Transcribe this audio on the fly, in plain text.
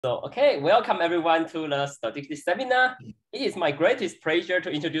Okay, welcome everyone to the statistics seminar. It is my greatest pleasure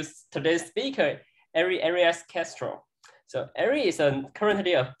to introduce today's speaker, Arias-Castro. So Ari is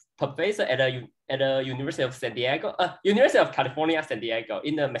currently a professor at the University of University of California, San Diego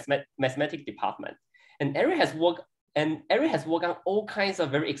in the mathematics department. And Ari has worked on all kinds of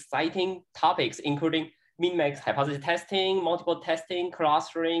very exciting topics, including min-max hypothesis testing, multiple testing,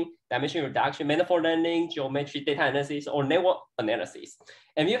 clustering, dimension reduction, manifold learning, geometry, data analysis, or network analysis.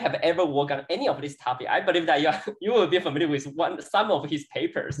 And if you have ever worked on any of this topic, I believe that you will be familiar with some of his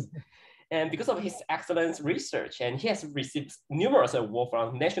papers. And because of his excellent research, and he has received numerous awards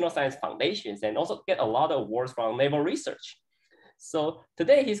from National Science Foundations and also get a lot of awards from Naval Research. So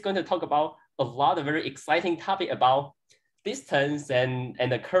today he's going to talk about a lot of very exciting topic about distance and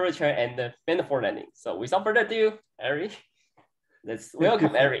the curvature and the manifold learning. So without further ado, Ari, let's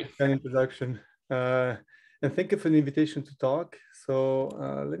welcome Ari. An introduction. And thank you for the invitation to talk. So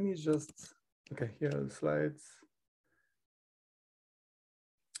let me just, okay, here are the slides.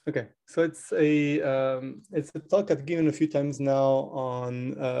 Okay, so it's a talk I've given a few times now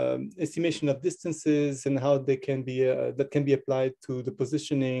on estimation of distances and how they can be that can be applied to the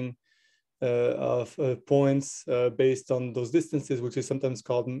positioning of points based on those distances, which is sometimes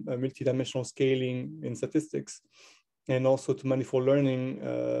called multidimensional scaling in statistics, and also to manifold learning,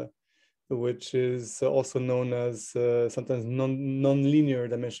 which is also known as sometimes non-linear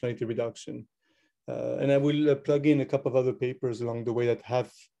dimensionality reduction. And I will plug in a couple of other papers along the way that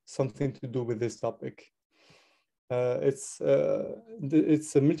have something to do with this topic. It's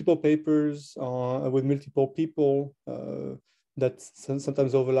multiple papers with multiple people that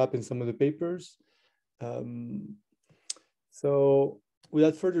sometimes overlap in some of the papers. So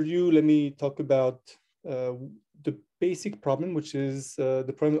without further ado, let me talk about the basic problem, which is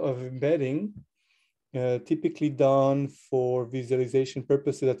the problem of embedding, typically done for visualization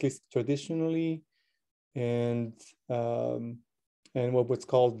purposes, at least traditionally, and what's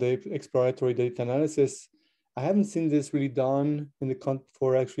called the exploratory data analysis. I haven't seen this really done in the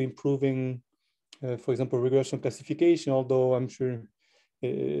for actually improving, for example, regression classification, although I'm sure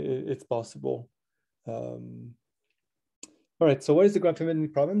it's possible. All right, so what is the graph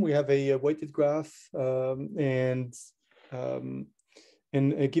embedding problem? We have a weighted graph and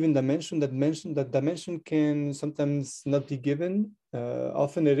a given dimension. That dimension can sometimes not be given.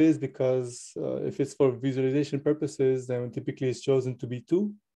 Often it is because if it's for visualization purposes, then typically it's chosen to be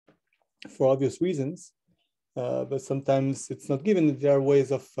 2 for obvious reasons. But sometimes it's not given. There are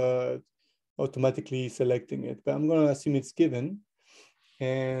ways of automatically selecting it, but I'm going to assume it's given.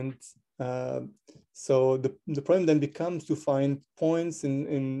 And so the problem then becomes to find points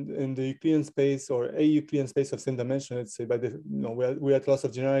in the Euclidean space or a Euclidean space of same dimension, let's say, by the, we're at loss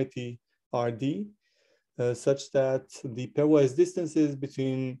of generality RD, such that the pairwise distances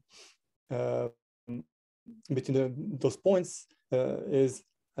between those points is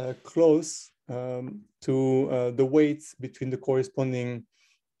close to the weights between the corresponding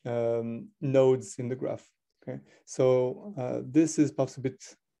nodes in the graph. Okay, so this is perhaps a bit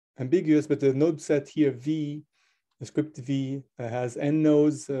ambiguous, but the node set here V, the script V, has n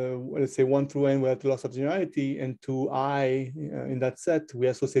nodes. Let's say 1 through n, we're at the loss of generality, and to I in that set we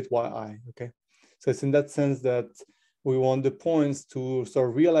associate yi. Okay, so it's in that sense that we want the points to sort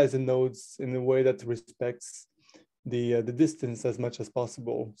of realize the nodes in a way that respects the distance as much as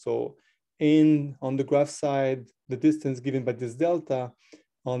possible. So on the graph side, the distance given by this delta.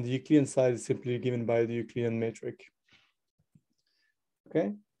 On the Euclidean side is simply given by the Euclidean metric.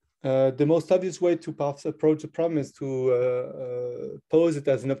 Okay, the most obvious way to perhaps approach the problem is to pose it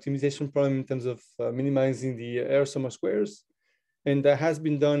as an optimization problem in terms of minimizing the error sum of squares. And that has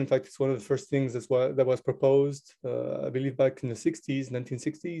been done. In fact, it's one of the first things that was proposed, I believe back in the 60s,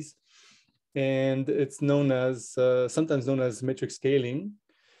 1960s. And it's known as, sometimes known as metric scaling.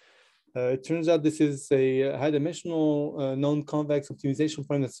 It turns out this is a high-dimensional non-convex optimization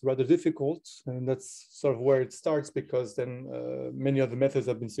problem that's rather difficult, and that's sort of where it starts, because then many other methods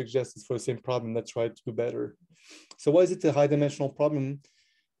have been suggested for the same problem that try to do better. So why is it a high-dimensional problem?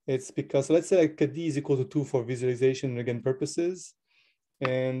 It's because, let's say like D is equal to 2 for visualization and again purposes.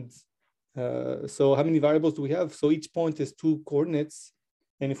 And so how many variables do we have? So each point is 2 coordinates.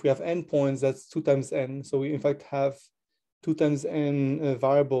 And if we have n points, that's 2 times n. So we in fact have 2 times n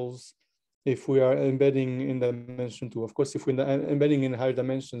variables if we are embedding in dimension 2. Of course, if we're embedding in higher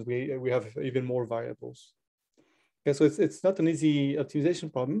dimensions, we have even more variables. Okay, so it's not an easy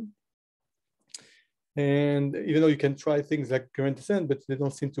optimization problem. And even though you can try things like current descent, but they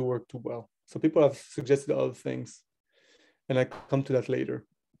don't seem to work too well. So people have suggested other things, and I come to that later.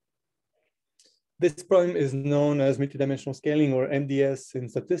 This problem is known as multidimensional scaling, or MDS in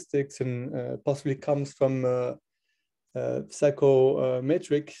statistics, and possibly comes from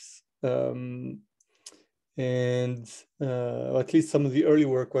psychometrics. And at least some of the early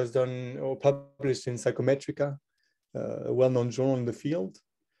work was done or published in Psychometrica, a well-known journal in the field.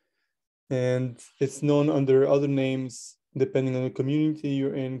 And it's known under other names, depending on the community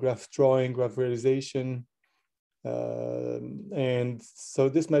you're in: graph drawing, graph realization. And so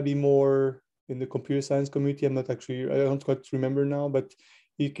this might be more in the computer science community. I don't quite remember now, but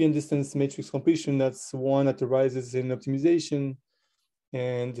Euclidean distance matrix completion, that's one that arises in optimization.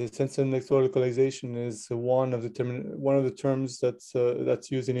 And the sensor network localization is one of the terms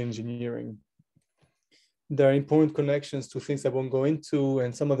that's used in engineering. There are important connections to things I won't go into,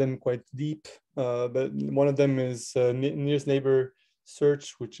 and some of them quite deep. But one of them is nearest neighbor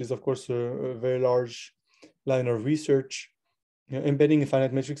search, which is of course a very large line of research. Embedding in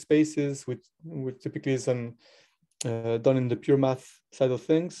finite metric spaces, which typically is done in the pure math side of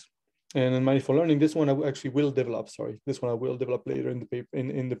things. And in manifold learning, this one I actually will develop. This one I will develop later in the paper,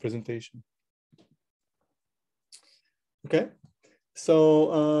 in the presentation. Okay,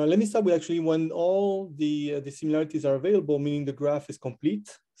 so let me start with actually when all the similarities are available, meaning the graph is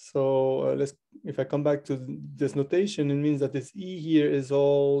complete. So if I come back to this notation, it means that this E here is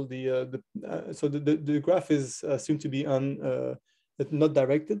all so the graph is assumed to be not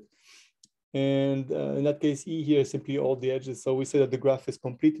directed. And in that case, E here is simply all the edges. So we say that the graph is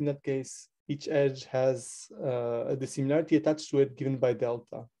complete in that case. Each edge has the similarity attached to it given by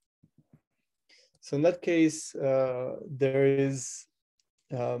delta. So in that case, there is,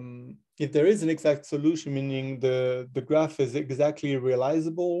 if there is an exact solution, meaning the graph is exactly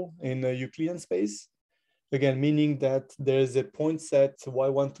realizable in a Euclidean space, again, meaning that there's a point set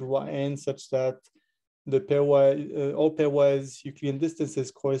y1 through yn such that the pairwise, all pairwise Euclidean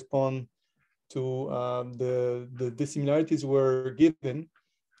distances correspond to the dissimilarities were given,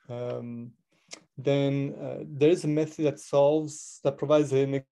 then there is a method that provides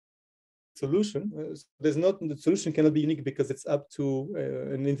a solution. The solution cannot be unique because it's up to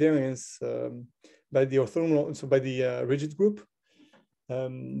an invariance by the orthogonal, so by the rigid group.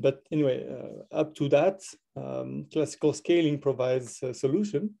 But anyway, up to that, classical scaling provides a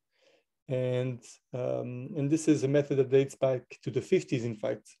solution. And this is a method that dates back to the 50s, in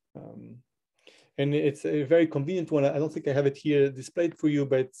fact. And it's a very convenient one. I don't think I have it here displayed for you,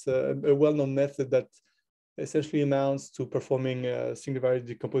 but it's a well-known method that essentially amounts to performing singular value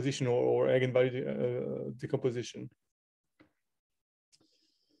decomposition or eigenvalue decomposition.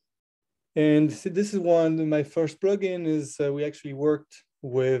 And so this is my first plugin is we actually worked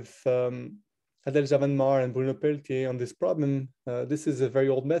with Adèle Javanmar and Bruno Pelletier on this problem. This is a very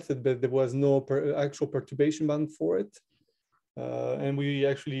old method, but there was no actual perturbation bound for it. And we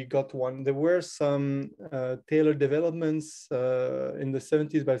actually got one. There were some tailored developments in the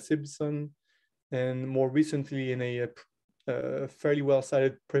 70s by Simpson, and more recently in a fairly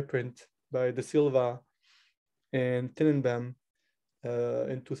well-cited preprint by De Silva and Tenenbaum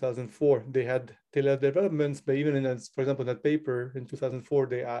in 2004. They had tailored developments, but even for example, that paper in 2004,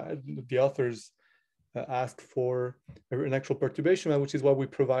 the authors asked for an actual perturbation, which is what we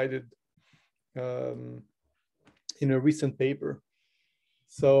provided in a recent paper.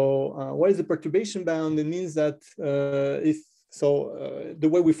 So what is the perturbation bound? It means that the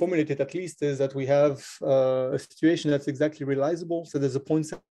way we formulate it, at least, is that we have a situation that's exactly realizable. So there's a point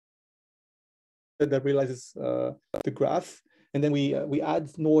set that realizes the graph, and then we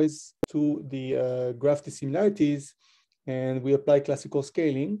add noise to the graph dissimilarities, and we apply classical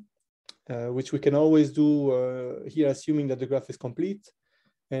scaling, which we can always do here, assuming that the graph is complete.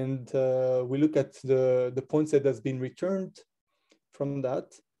 And we look at the point set that's been returned from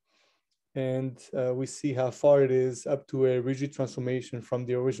that, and we see how far it is up to a rigid transformation from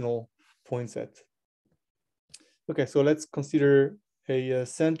the original point set. Okay, so let's consider a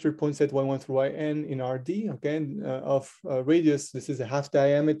center point set y1 through yn in RD, okay, of radius. This is a half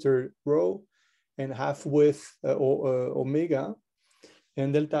diameter rho and half width omega,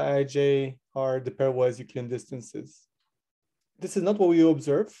 and delta ij are the pairwise Euclidean distances. This is not what we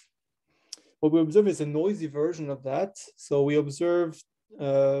observe. What we observe is a noisy version of that. So we observe,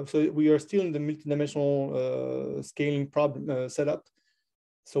 so we are still in the multidimensional scaling problem setup.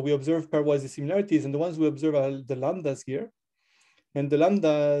 So we observe pairwise dissimilarities, and the ones we observe are the lambdas here. And the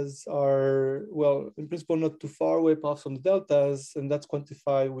lambdas are, well, in principle, not too far away apart from the deltas, and that's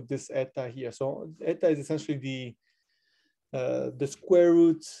quantified with this eta here. So eta is essentially the square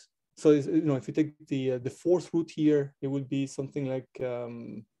root. So if you take the fourth root here, it would be something like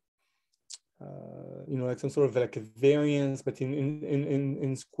you know, like some sort of like a variance, but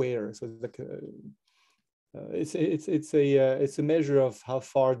in square. So it's like it's a measure of how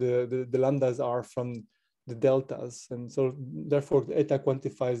far the lambdas are from the deltas, and so therefore eta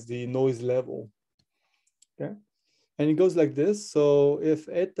quantifies the noise level. Okay, and it goes like this. So if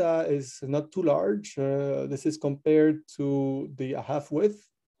eta is not too large, this is compared to the half width,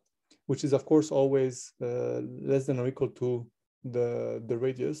 which is of course always less than or equal to the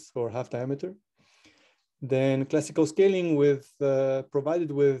radius or half diameter. Then classical scaling with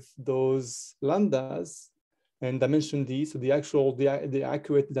provided with those lambdas and dimension d, so the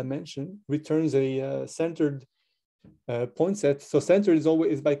accurate dimension returns a centered point set. So centered is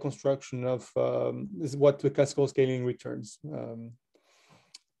always by construction of is what the classical scaling returns.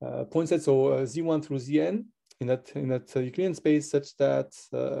 Point set, so z1 through zn in that Euclidean space, such that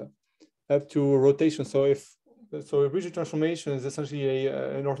up to rotation. So a Bridger transformation is essentially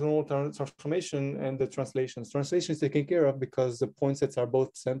an orthogonal transformation, and the translation is taken care of because the point sets are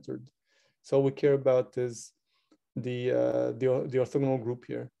both centered. So all we care about is the orthogonal group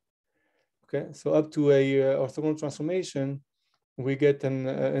here. Okay, so up to a orthogonal transformation, we get an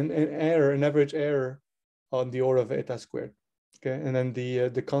average error on the order of eta squared. Okay, and then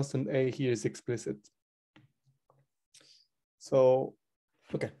the constant a here is explicit. So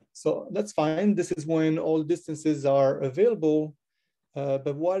okay, so that's fine. This is when all distances are available.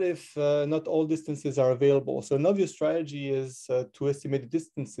 But what if not all distances are available? So an obvious strategy is to estimate the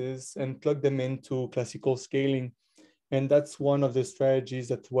distances and plug them into classical scaling. And that's one of the strategies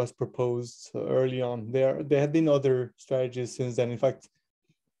that was proposed early on. There have been other strategies since then. In fact,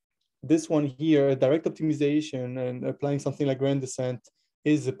 this one here, direct optimization and applying something like gradient descent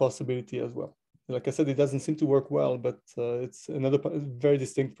is a possibility as well. Like I said, it doesn't seem to work well, but it's another very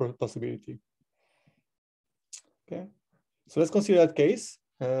distinct possibility. Okay, so let's consider that case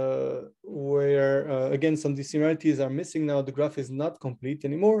where, again, some dissimilarities are missing now. The graph is not complete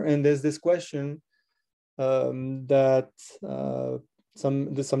anymore. And there's this question that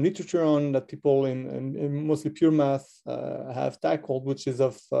there's some literature on that people in mostly pure math have tackled, which is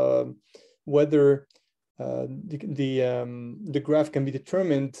of whether the graph can be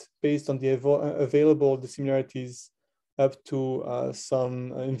determined based on the available dissimilarities up to some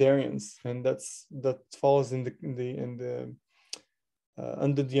invariance, and that falls in the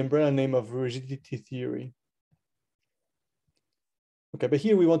under the umbrella name of rigidity theory. Okay, but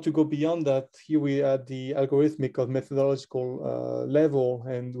here we want to go beyond that. Here we add the algorithmic or methodological level,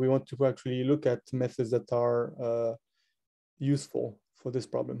 and we want to actually look at methods that are useful for this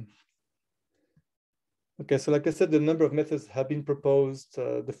problem. Okay, so like I said, the number of methods have been proposed.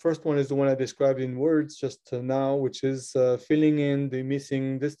 The first one is the one I described in words just now, which is filling in the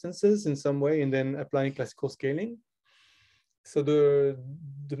missing distances in some way and then applying classical scaling. So the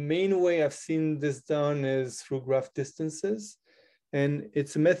main way I've seen this done is through graph distances. And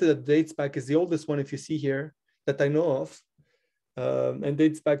it's a method that dates back, is the oldest one, if you see here, that I know of, and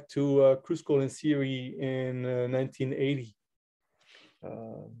dates back to Kruskal and Siri in 1980.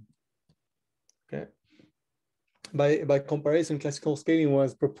 Okay. By comparison, classical scaling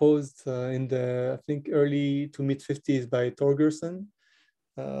was proposed in the, I think, early to mid 50s by Torgerson.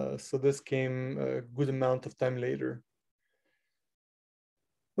 So this came a good amount of time later.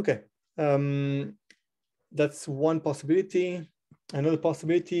 Okay, that's one possibility. Another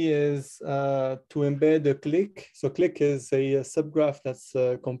possibility is to embed a clique. So clique is a subgraph that's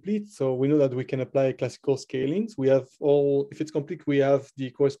complete. So we know that we can apply classical scalings. We have all, if it's complete, we have the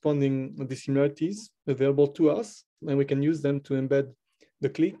corresponding dissimilarities available to us, and we can use them to embed the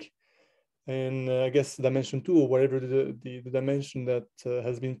clique. And I guess dimension 2 or whatever the dimension that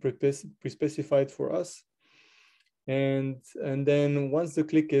has been pre-specified for us. And then once the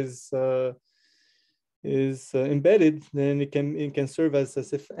clique is embedded, then it can serve as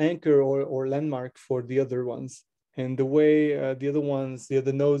if anchor or landmark for the other ones. And the way the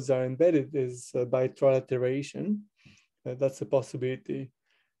other nodes are embedded is by trilateration. That's a possibility.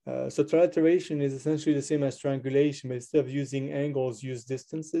 So trilateration is essentially the same as triangulation, but instead of using angles, use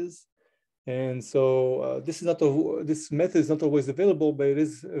distances. And so this method is not always available, but it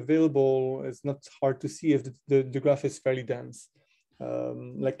is available. It's not hard to see if the graph is fairly dense.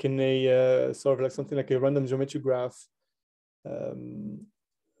 Like in a sort of like something like a random geometry graph,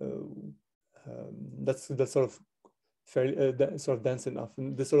 that's sort of fairly sort of dense enough,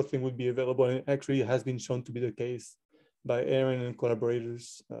 and this sort of thing would be available, and it actually has been shown to be the case by Aaron and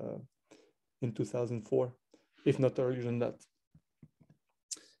collaborators in 2004, if not earlier than that.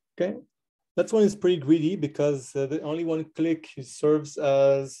 Okay, that one is pretty greedy because the only one clique serves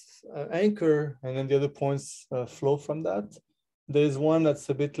as anchor, and then the other points flow from that. there's one that's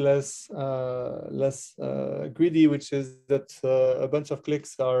a bit less greedy, which is that a bunch of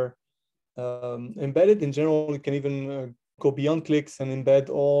clicks are embedded. In general, you can even go beyond clicks and embed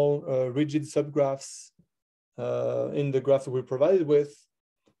all rigid subgraphs in the graph that we're provided with.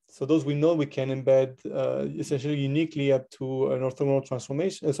 So those we know we can embed essentially uniquely up to an orthogonal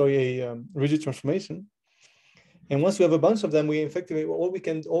transformation, a rigid transformation. And once we have a bunch of them, we effectively all we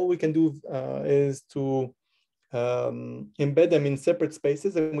can do is to embed them in separate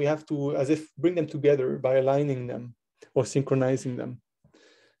spaces, and we have to as if bring them together by aligning them or synchronizing them.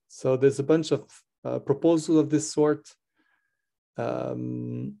 So there's a bunch of proposals of this sort.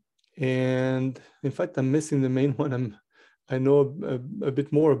 And in fact, I'm missing the main one I know a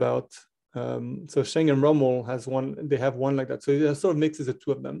bit more about. So Sheng and Rommel has one, they have one like that. So it sort of mixes the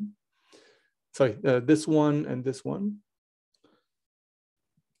two of them. Sorry, this one and this one.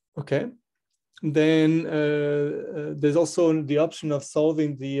 Okay. Then there's also the option of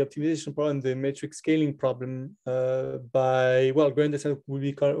solving the optimization problem, the matrix scaling problem by, well, gradient descent would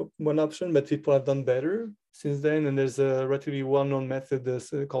be one option, but people have done better since then. And there's a relatively well-known method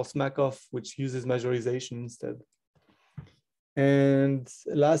called Smakoff, which uses majorization instead. And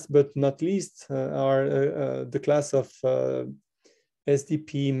last but not least are the class of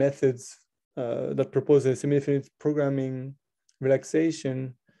SDP methods that propose a semi-infinite programming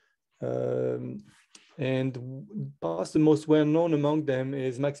relaxation. And perhaps the most well-known among them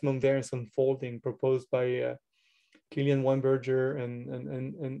is maximum variance unfolding, proposed by Kilian Weinberger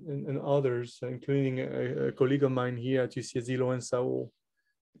and others, including a colleague of mine here at UCSD, Loren Saul,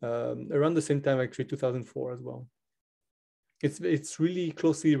 around the same time, actually 2004 as well. It's really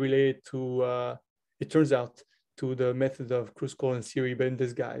closely related to, it turns out, to the method of Kruskal and Siri, but in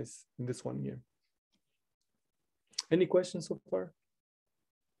disguise, in this one here. Any questions so far?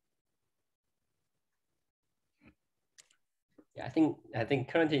 Yeah, I think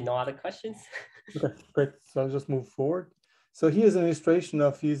currently no other questions. Okay, great. So I'll just move forward. So here's an illustration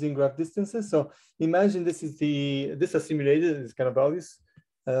of using graph distances. So imagine this is simulated. It's kind of obvious.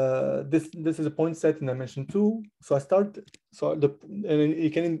 This is a point set in dimension 2. So I start. And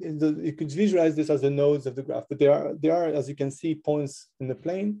you could visualize this as the nodes of the graph, but there are, as you can see, points in the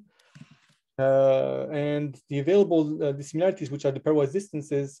plane. And the available dissimilarities, which are the pairwise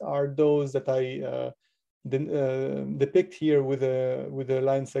distances, are those that I depict here with a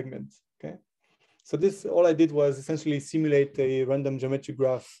line segment. Okay, so this, all I did was essentially simulate a random geometric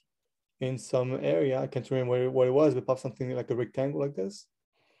graph in some area. I can't remember what it was, but perhaps something like a rectangle like this.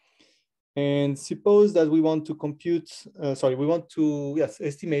 And suppose that we want to compute,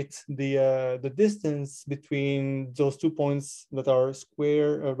 estimate the distance between those 2 points that are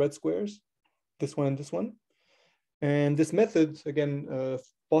square, red squares, this one and this one. And this method, again,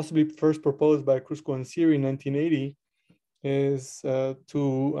 possibly first proposed by Kruskal and Siri in 1980, is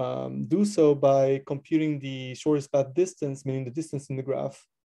to do so by computing the shortest path distance, meaning the distance in the graph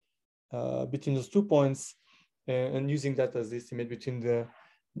between those 2 points, and using that as the estimate between the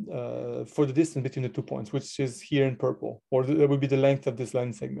for the distance between the 2 points, which is here in purple, or that would be the length of this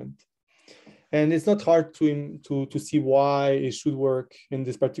line segment. And it's not hard to see why it should work in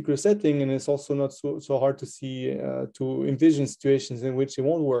this particular setting, and it's also not so hard to see to envision situations in which it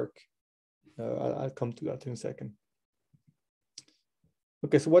won't work. I'll come to that in a second.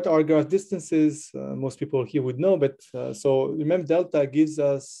 Okay, so what are graph distances? Most people here would know, but so remember delta gives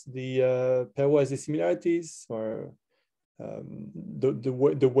us the pairwise dissimilarities, or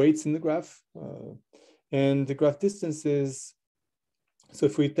the weights in the graph, and the graph distances. So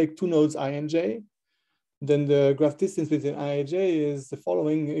if we take two nodes I and j, then the graph distance between I and j is the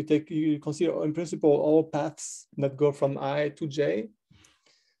following. You consider in principle all paths that go from I to j.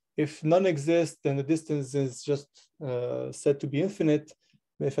 If none exist, then the distance is just said to be infinite.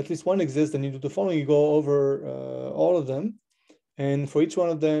 If at least one exists, then you do the following: you go over all of them, and for each one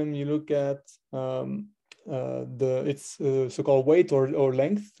of them, you look at its so-called weight or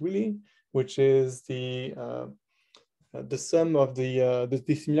length, really, which is the sum of the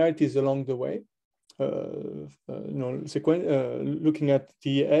dissimilarities along the way. Looking at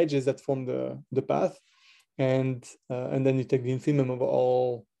the edges that form the path, and then you take the infimum of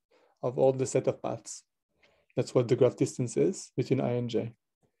all the set of paths. That's what the graph distance is between I and j.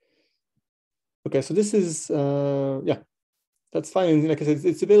 Okay, so this is that's fine. And like I said,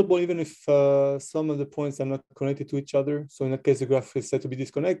 it's available even if some of the points are not connected to each other. So in that case, the graph is said to be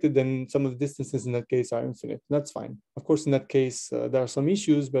disconnected, then some of the distances in that case are infinite. That's fine. Of course, in that case, there are some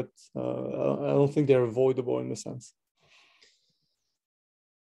issues, but I don't think they're avoidable in a sense.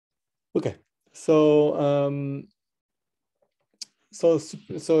 Okay, so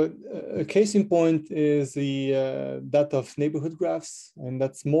A case in point is that of neighborhood graphs, and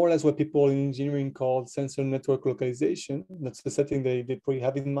that's more or less what people in engineering call sensor network localization. That's the setting they probably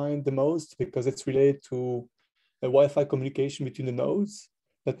have in mind the most, because it's related to a Wi-Fi communication between the nodes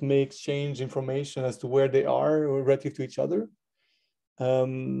that may exchange information as to where they are or relative to each other.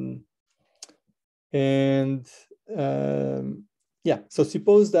 Yeah, so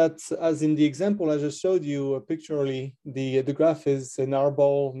suppose that, as in the example I just showed you pictorially, the graph is an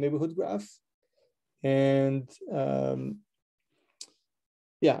R-ball neighborhood graph. And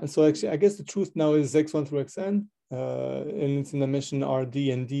yeah, and so actually, I guess the truth now is x1 through xn, and it's in the dimension RD,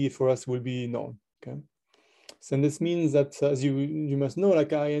 and D for us will be known, okay? So this means that, as you must know, like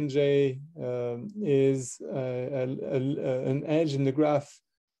INJ is an edge in the graph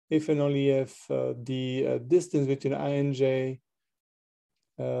if and only if the distance between INJ,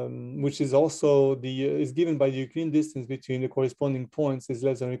 which is also is given by the Euclidean distance between the corresponding points, is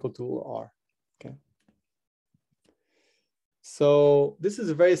less than or equal to R. Okay. So this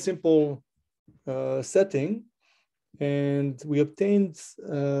is a very simple setting, and we obtained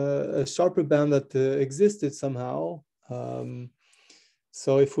a sharper band that existed somehow.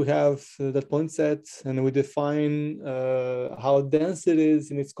 So if we have that point set and we define how dense it is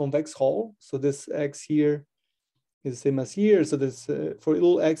in its convex hull, so this X here is the same as here. So this for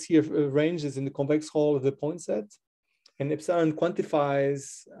little X here ranges in the convex hull of the point set, and epsilon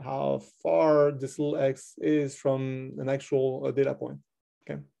quantifies how far this little X is from an actual data point,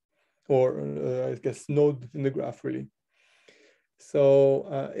 okay? Or I guess node in the graph, really.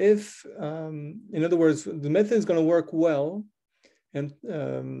 So if, in other words, the method is going to work well, and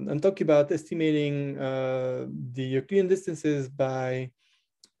I'm talking about estimating the Euclidean distances by,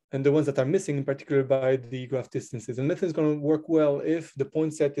 and the ones that are missing in particular, by the graph distances. And the method is going to work well if the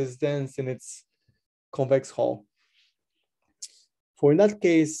point set is dense in its convex hull. For in that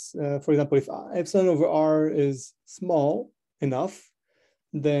case, for example, if epsilon over R is small enough,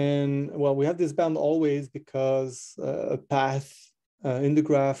 then, well, we have this bound always, because a path in the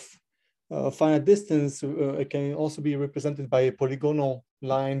graph, finite distance, it can also be represented by a polygonal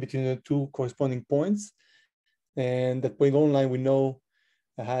line between the two corresponding points. And that polygonal line, we know,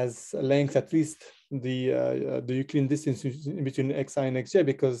 has a length at least the Euclidean distance between xi and xj,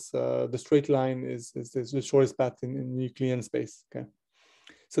 because the straight line is the shortest path in Euclidean space. Okay,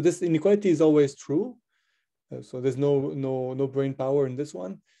 so this inequality is always true. So there's no brain power in this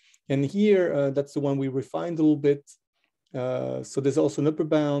one. And here, that's the one we refined a little bit. So there's also an upper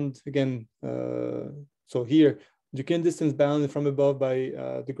bound again. So here, Euclidean distance bounded from above by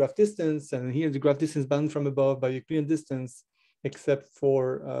the graph distance, and here the graph distance bounded from above by Euclidean distance, except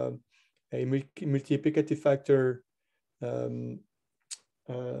for a multiplicative factor of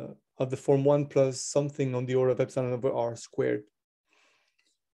the form 1 plus something on the order of epsilon over R squared.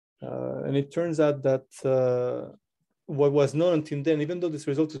 And it turns out that what was known until then, even though this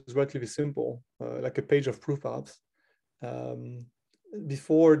result is relatively simple, like a page of proof perhaps,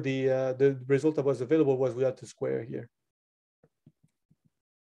 before the result that was available was without the square here.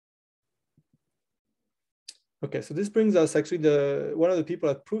 Okay, so this brings us actually one of the people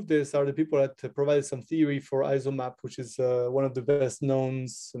that proved this are the people that provided some theory for isomap, which is one of the best known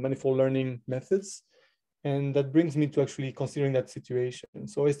manifold learning methods. And that brings me to actually considering that situation.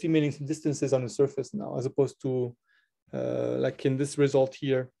 So estimating some distances on the surface now, as opposed to like in this result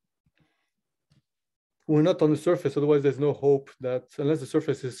here. We're not on the surface, otherwise there's no hope that, unless the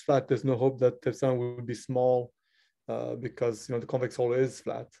surface is flat, there's no hope that epsilon will be small because the convex hull is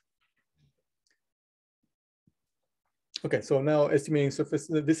flat. Okay, so now estimating surface,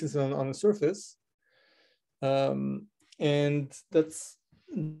 the distance on the surface. And that's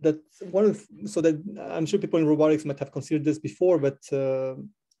one of, so that I'm sure people in robotics might have considered this before, but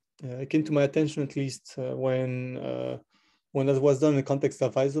it came to my attention at least when that was done in the context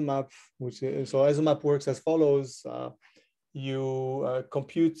of isomap, which so isomap works as follows. You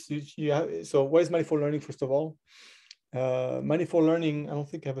compute, so what is manifold learning, first of all? Manifold learning, I don't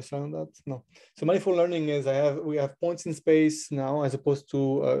think I have a slide on that. No. So manifold learning is we have points in space now as opposed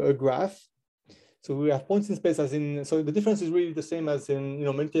to a graph. So we have points in space as in, so the difference is really the same as in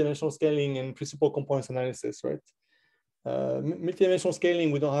multidimensional scaling and principal components analysis, right? Multidimensional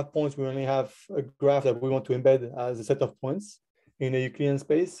scaling, we don't have points, we only have a graph that we want to embed as a set of points in a Euclidean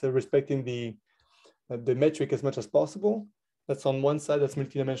space, respecting the metric as much as possible. That's on one side, that's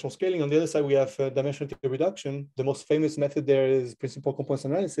multidimensional scaling. On the other side, we have dimensionality reduction. The most famous method there is principal components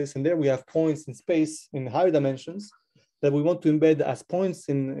analysis. And there we have points in space in higher dimensions that we want to embed as points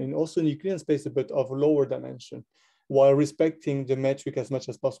in also in Euclidean space, but of lower dimension, while respecting the metric as much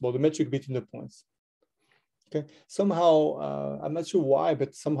as possible, the metric between the points. Okay, somehow, I'm not sure why,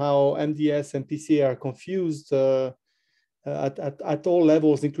 but somehow MDS and PCA are confused at all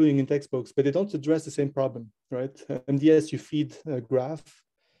levels, including in textbooks, but they don't address the same problem, right? MDS, you feed a graph,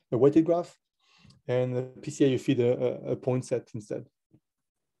 a weighted graph, and PCA, you feed a point set instead.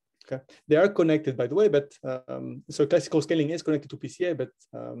 Okay, they are connected, by the way, but so classical scaling is connected to PCA, but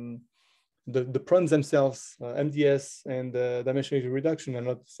the problems themselves, MDS and dimensionality reduction, are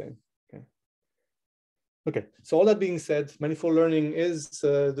not the same. Okay, so all that being said, manifold learning is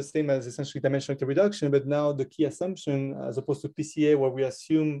the same as essentially dimensionality reduction, but now the key assumption, as opposed to PCA, where we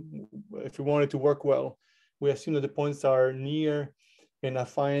assume, if we want it to work well, we assume that the points are near an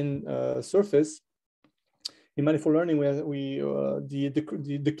affine surface. In manifold learning,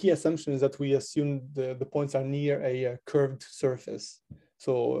 the key assumption is that we assume the points are near a curved surface.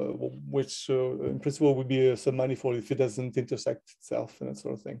 So, which in principle would be a submanifold if it doesn't intersect itself and that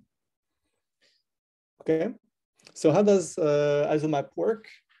sort of thing. Okay, so how does isomap work?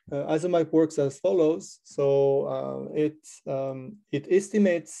 Isomap works as follows. So it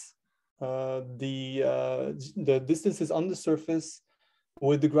estimates the distances on the surface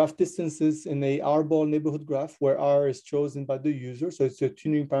with the graph distances in a R-ball neighborhood graph, where R is chosen by the user. So it's a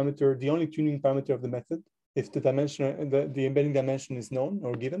tuning parameter, the only tuning parameter of the method, if the dimension, the embedding dimension is known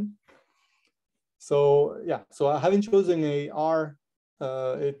or given. So yeah, so having chosen a R,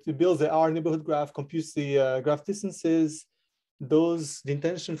 it builds the R neighborhood graph, computes the graph distances. The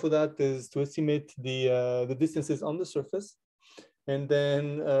intention for that is to estimate the distances on the surface, and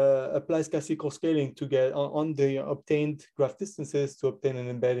then applies classical scaling to get on the obtained graph distances to obtain an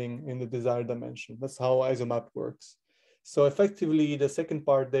embedding in the desired dimension. That's how isomap works. So effectively, the second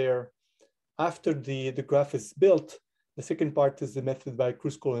part there, after the graph is built, the second part is the method by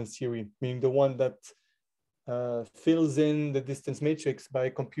Kruskal and Siri, meaning the one that fills in the distance matrix by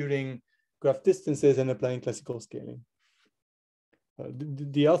computing graph distances and applying classical scaling.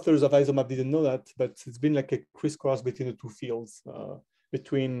 The authors of isomap didn't know that, but it's been like a crisscross between the two fields,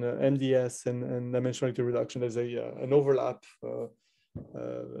 between MDS and dimensionality reduction. There's an overlap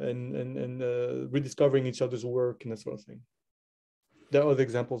and rediscovering each other's work and that sort of thing. There are other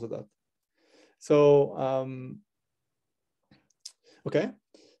examples of that. So, okay.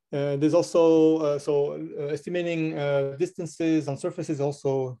 There's also, estimating distances on surfaces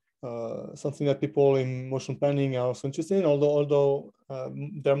also something that people in motion planning are also interested in, although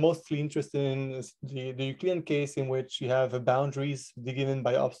they're mostly interested in the Euclidean case, in which you have boundaries given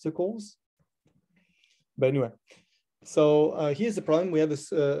by obstacles. But anyway, so here's the problem. We have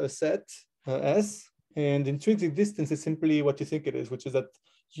a set S, and intrinsic distance is simply what you think it is, which is that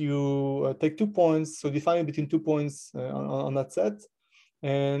you take 2 points, so define between 2 points on that set,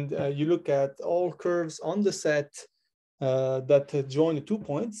 and you look at all curves on the set that join the 2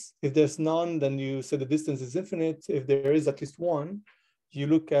 points. If there's none, then you say the distance is infinite. If there is at least one, you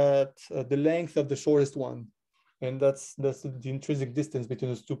look at the length of the shortest one. And that's the intrinsic distance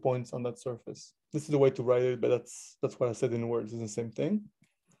between those 2 points on that surface. This is the way to write it, but that's what I said in words. It's the same thing.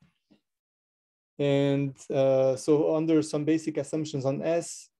 And so under some basic assumptions on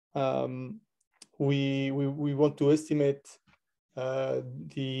S, we want to estimate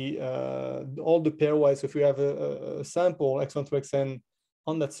all the pairwise. So if we have a sample x1 through xn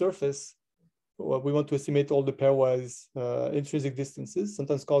on that surface, well, we want to estimate all the pairwise intrinsic distances,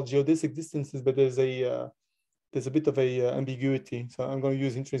 sometimes called geodesic distances, but there's a bit of a ambiguity. So I'm going to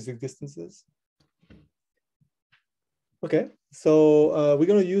use intrinsic distances. Okay, so we're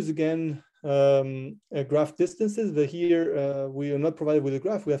going to use again graph distances, but here we are not provided with a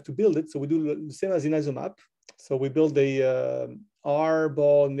graph. We have to build it. So we do the same as in isomap. So we build a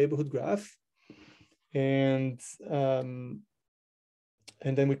R-ball neighborhood graph, and then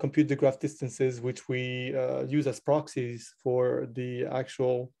we compute the graph distances, which we use as proxies for the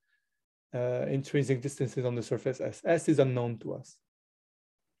actual intrinsic distances on the surface S. S is unknown to us,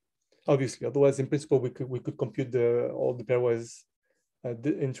 obviously. Otherwise, in principle, we could compute all the pairwise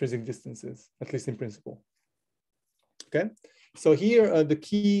intrinsic distances, at least in principle. Okay, so here the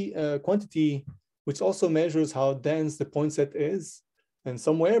key quantity, which also measures how dense the point set is, and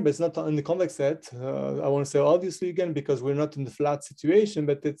somewhere, but it's not in the convex set. I want to say obviously again, because we're not in the flat situation,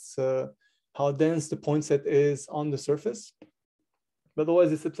 but it's how dense the point set is on the surface. But otherwise,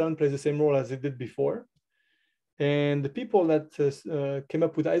 this epsilon plays the same role as it did before. And the people that came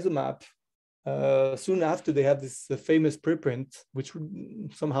up with isomap, soon after, they have this famous preprint, which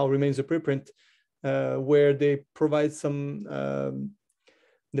somehow remains a preprint, where they provide some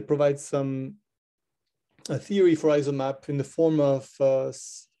a theory for isomap in the form of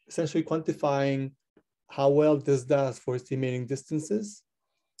essentially quantifying how well this does for estimating distances.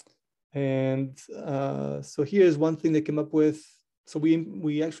 And so here's one thing they came up with. So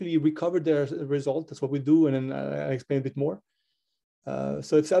we actually recovered their result. That's what we do, and then I explain a bit more.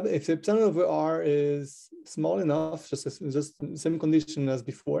 So if epsilon over r is small enough, just the same condition as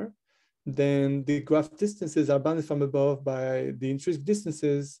before, then the graph distances are bounded from above by the intrinsic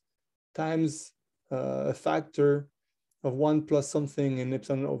distances times a factor of 1 plus something in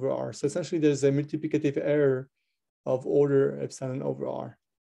epsilon over r. So essentially, there's a multiplicative error of order epsilon over r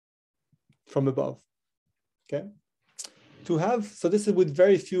from above. Okay. So this is with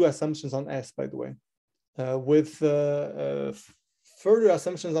very few assumptions on S, by the way. With further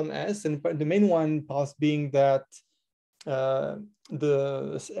assumptions on S, and the main one being that the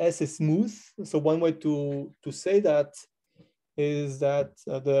S is smooth. So one way to say that is that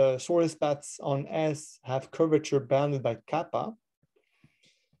the shortest paths on S have curvature bounded by kappa,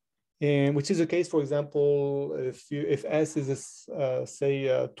 and which is the case, for example, if S is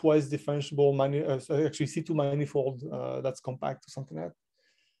say twice differentiable, actually C2 manifold that's compact or something like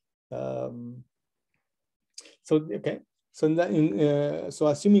that. So okay. So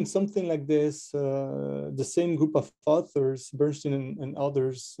assuming something like this, the same group of authors, Bernstein and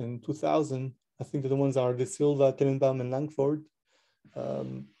others in 2000, I think the ones are De Silva, Tenenbaum, and Langford.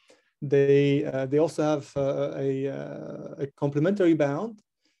 They also have a complementary bound.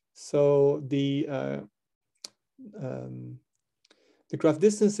 So the graph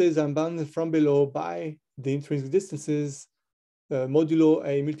distances are bounded from below by the intrinsic distances modulo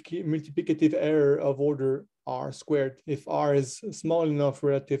a multiplicative error of order r squared if r is small enough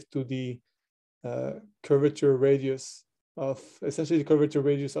relative to the curvature radius of, essentially the curvature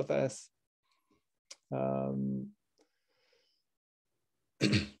radius of S.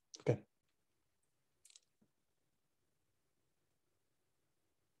 Okay.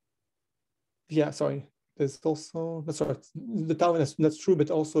 Yeah, sorry. There's also, that's right, the tau, that's true,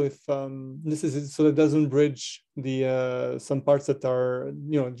 but also if this is so that doesn't bridge the some parts that are,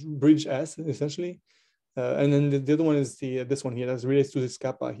 bridge S essentially. And then the other one is this one here that relates to this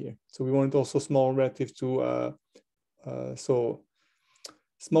kappa here. So we want it also small relative to so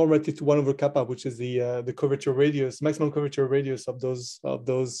small relative to 1 over kappa, which is the curvature radius, maximum curvature radius of those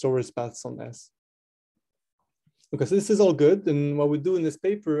shortest paths on S. Okay, so this is all good. And what we do in this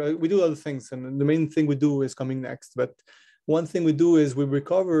paper, we do other things. And the main thing we do is coming next. But one thing we do is we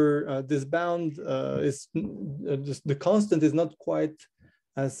recover this bound is just the constant is not quite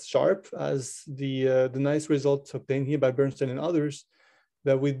as sharp as the nice results obtained here by Bernstein and others.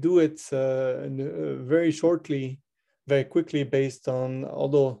 But we do it very shortly, very quickly based on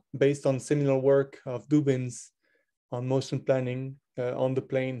similar work of Dubin's on motion planning on the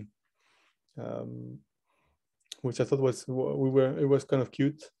plane. Which I thought it was kind of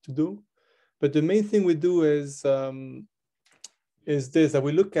cute to do. But the main thing we do is this, that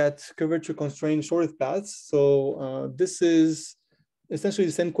we look at curvature constrained shortest paths. So this is essentially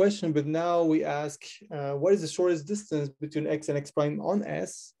the same question, but now we ask, what is the shortest distance between X and X prime on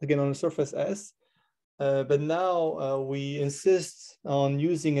S, again, on the surface S. But now we insist on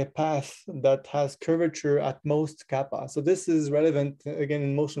using a path that has curvature at most kappa. So this is relevant, again,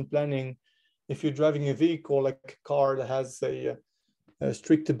 in motion planning. If you're driving a vehicle like a car that has a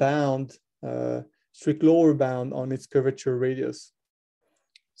strict lower bound on its curvature radius,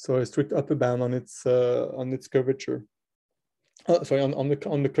 so a strict upper bound on its curvature. Sorry, on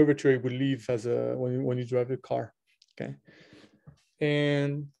the curvature it will leave as when you drive the car. Okay,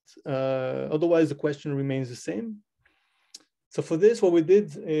 and otherwise the question remains the same. So for this, what we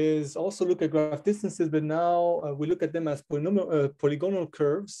did is also look at graph distances, but now we look at them as polygonal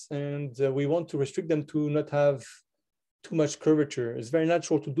curves, and we want to restrict them to not have too much curvature. It's very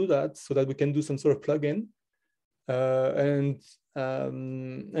natural to do that so that we can do some sort of plug-in. And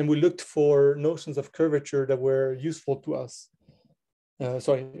we looked for notions of curvature that were useful to us.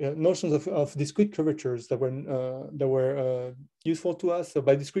 Notions of discrete curvatures that were useful to us. So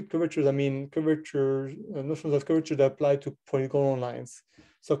by discrete curvatures, I mean notions of curvature that apply to polygonal lines.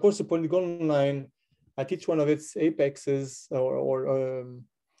 So of course, the polygonal line at each one of its apexes, I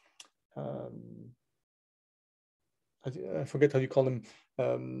forget how you call them.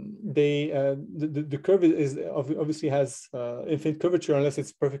 The curve is obviously has infinite curvature unless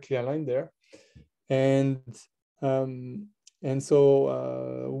it's perfectly aligned there, and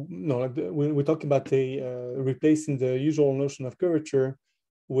so we're talking about replacing the usual notion of curvature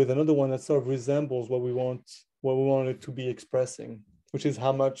with another one that sort of resembles what we want it to be expressing, which is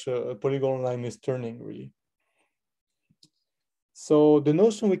how much a polygonal line is turning, really. So the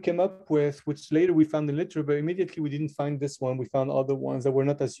notion we came up with, which later we found in literature, but immediately we didn't find this one. We found other ones that were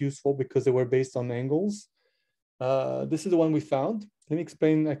not as useful because they were based on angles. This is the one we found. let me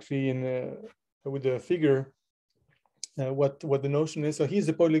explain actually with the figure what the notion is. So here's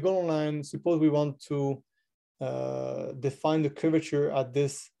the polygonal line. Suppose we want to define the curvature at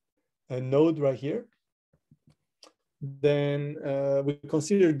this node right here. Then we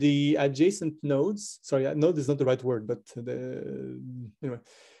consider the adjacent nodes. Sorry, node is not the right word, but anyway.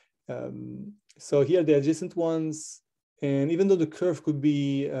 So here are the adjacent ones. And even though the curve could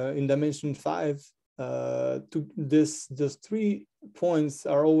be in dimension 5, those 3 points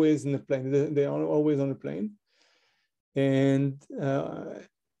are always in the plane. They are always on the plane, and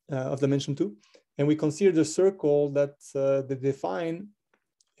of dimension 2. And we consider the circle that they define,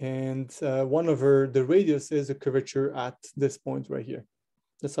 and 1 over the radius is a curvature at this point right here.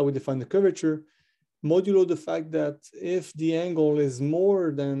 That's how we define the curvature, modulo the fact that if the angle is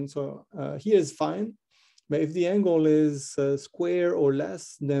more than, so here is fine, but if the angle is square or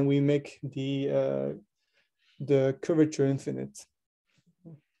less, then we make the curvature infinite.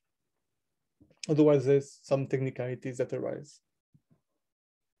 Otherwise, there's some technicalities that arise.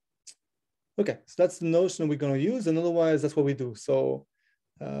 Okay, so that's the notion we're going to use, and otherwise, that's what we do. So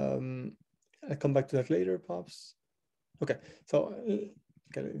I'll come back to that later, Pops. Okay, so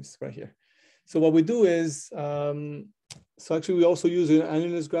okay, it's right here. So what we do is, so actually we also use an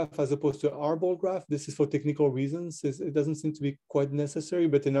annulus graph as opposed to an R-ball graph. This is for technical reasons. It doesn't seem to be quite necessary,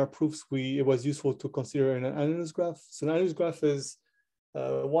 but in our proofs, it was useful to consider an annulus graph. So an annulus graph is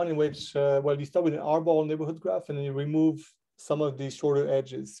one in which, well, you start with an R-ball neighborhood graph and then you remove some of the shorter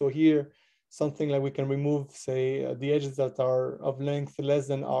edges. So here, something like we can remove, say, the edges that are of length less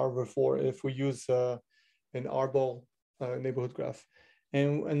than R over 4 if we use an R-ball neighborhood graph.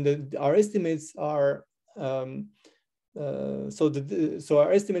 And our estimates are, so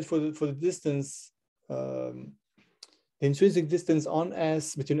our estimate for the distance, the intrinsic distance on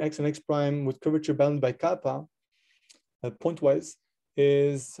S between X and X prime with curvature bounded by kappa, pointwise,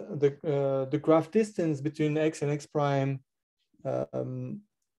 is the graph distance between X and X prime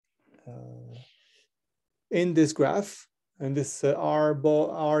in this graph, and this R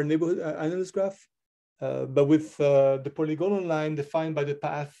neighborhood annulus graph, but with the polygonal line defined by the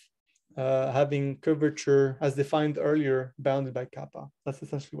path having curvature as defined earlier bounded by kappa. That's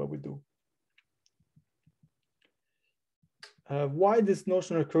essentially what we do. Why this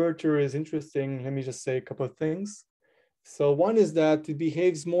notion of curvature is interesting, let me just say a couple of things. So one is that it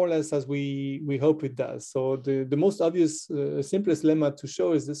behaves more or less as we hope it does. So the most obvious, simplest lemma to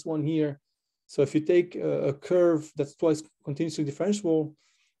show is this one here. So if you take a curve that's twice continuously differentiable,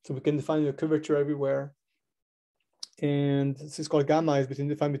 so we can define a curvature everywhere. And this is called gamma, is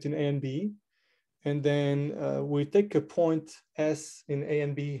defined between A and B. And then we take a point S in A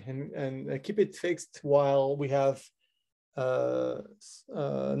and B and keep it fixed while we have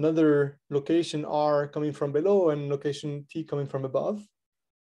another location R coming from below and location T coming from above.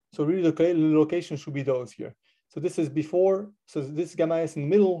 So really the location should be those here. So this is before, so this gamma S in the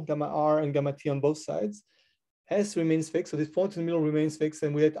middle, gamma R and gamma T on both sides. S remains fixed, so this point in the middle remains fixed,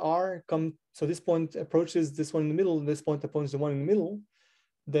 and we let R come, so this point approaches this one in the middle, and this point approaches the one in the middle.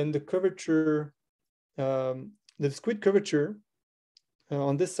 Then the curvature, the discrete curvature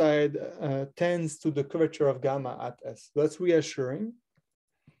on this side tends to the curvature of gamma at S. So that's reassuring.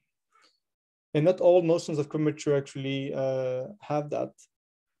 And not all notions of curvature actually have that.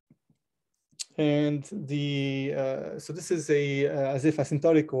 And so this is as if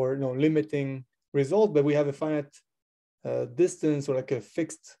asymptotic or limiting result, but we have a finite distance or like a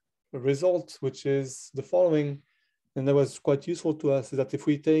fixed result, which is the following. And that was quite useful to us, is that if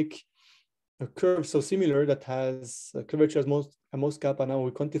we take a curve so similar that has a curvature at most kappa, now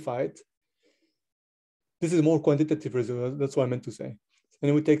we quantify it. This is a more quantitative result. That's what I meant to say. And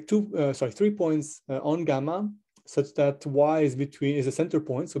then we take 3 points on gamma, such that Y is a center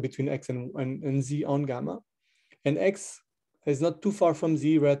point, so between X and Z on gamma, and X is not too far from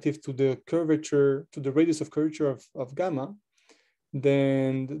Z relative to the curvature, to the radius of curvature of gamma.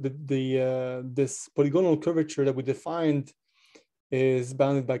 Then this polygonal curvature that we defined is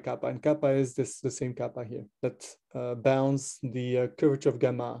bounded by kappa, and kappa is the same kappa here that bounds the curvature of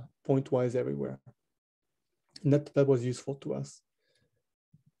gamma pointwise everywhere. And that was useful to us.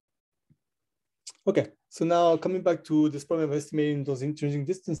 Okay, so now coming back to this problem of estimating those intrinsic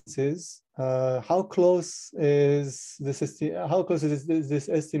distances, how close is this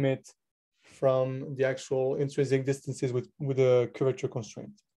estimate from the actual intrinsic distances with a curvature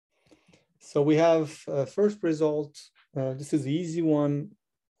constraint? So we have first result. This is the easy one,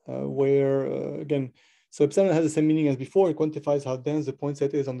 where again, so epsilon has the same meaning as before. It quantifies how dense the point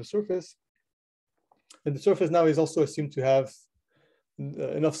set is on the surface, and the surface now is also assumed to have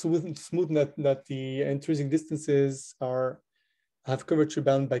enough smoothness that the intrinsic distances are have curvature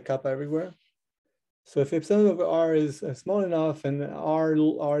bound by kappa everywhere. So if epsilon over r is small enough and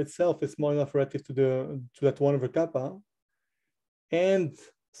r itself is small enough relative to that 1 over kappa, and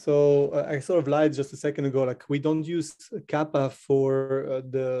so I sort of lied just a second ago, like we don't use kappa for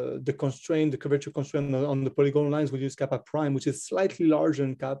the constraint, the curvature constraint on the polygonal lines. We use kappa prime, which is slightly larger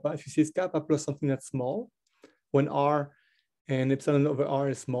than kappa. If you see it's kappa plus something that's small, when r and epsilon over r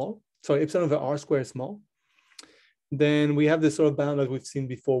is small, sorry, epsilon over r squared is small, then we have this sort of bound that we've seen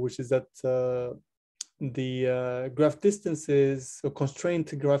before, which is that the graph distances, or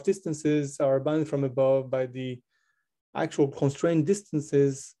constraint graph distances, are bounded from above by the actual constraint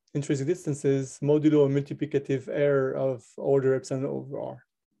distances, intrinsic distances, modulo a multiplicative error of order epsilon over r.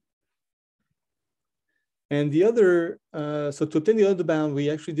 And the other, so to obtain the other bound, we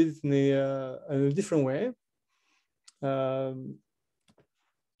actually did it in a different way.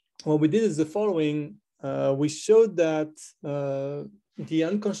 What we did is the following. We showed that the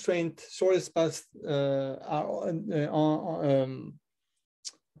unconstrained shortest paths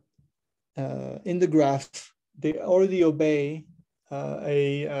in the graph, they already obey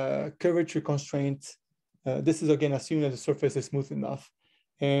a curvature constraint. This is again assuming that the surface is smooth enough.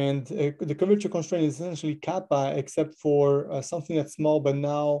 And the curvature constraint is essentially kappa, except for something that's small, but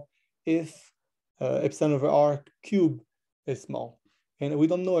now if epsilon over r cubed is small. And we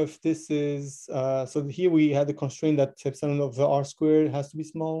don't know if this is, so here we had the constraint that epsilon over r squared has to be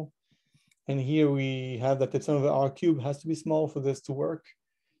small. And here we have that epsilon over r cubed has to be small for this to work.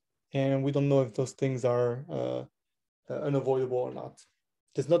 And we don't know if those things are unavoidable or not.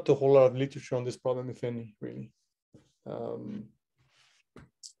 There's not a whole lot of literature on this problem, if any, really.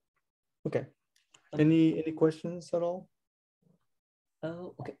 Okay. Any questions at all?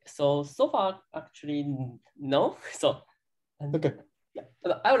 Okay. So far, actually, no. So. Okay. Yeah.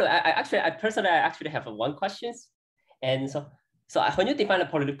 I personally have one question. And so when you define the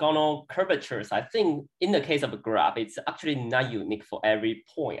polygonal curvatures, I think in the case of a graph, it's actually not unique for every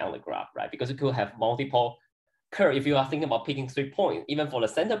point on the graph, right? Because you could have multiple curve. If you are thinking about picking 3 points, even for the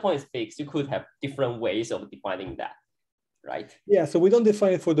center point is fixed, you could have different ways of defining that, right? Yeah, so we don't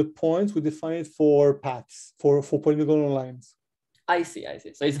define it for the points, we define it for paths, for polygonal lines. I see.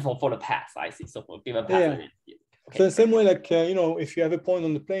 So it's for the paths, I see. So for given paths. Yeah. Okay, so the same way, like, if you have a point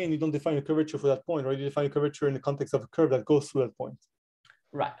on the plane, you don't define a curvature for that point, right? You define a curvature in the context of a curve that goes through that point.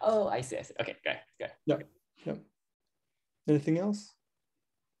 Right. Oh, I see. Okay, good. Yeah. Anything else?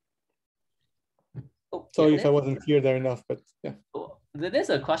 Oh, sorry if I wasn't clear there enough, but yeah.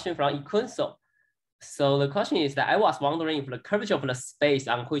 There's a question from Ikun. So the question is that I was wondering if the curvature of the space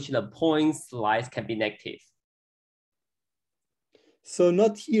on which the point lies can be negative. So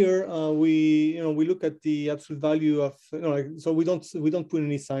not here. We look at the absolute value of so we don't put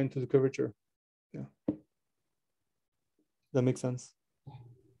any sign to the curvature. Yeah, that makes sense.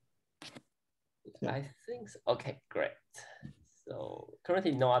 Yeah. I think so. Okay, great. So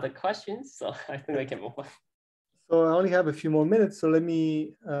currently no other questions, so I think we can move on. So I only have a few more minutes, so let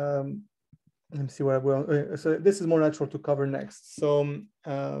me see what I will. So this is more natural to cover next. So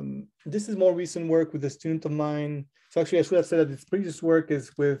this is more recent work with a student of mine. So actually, I should have said that this previous work is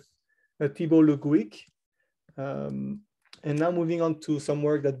with Thibault Le Gouic. And now moving on to some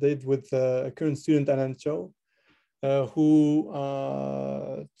work that did with a current student, Alan Cho,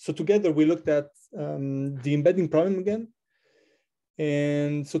 so together we looked at the embedding problem again.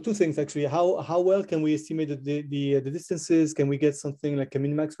 And so 2 things actually, how well can we estimate the distances? Can we get something like a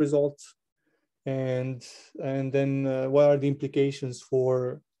minimax result? And then what are the implications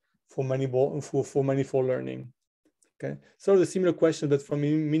for manifold learning? Okay, sort of a similar question, but from a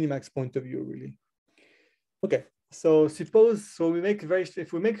minimax point of view, really. Okay, so if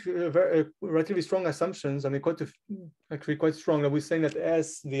we make relatively strong assumptions, I mean quite strong, that we're saying that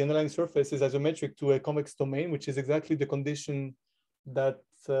S, the underlying surface, is isometric to a convex domain, which is exactly the condition that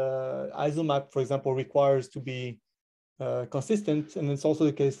isomap, for example, requires to be consistent, and it's also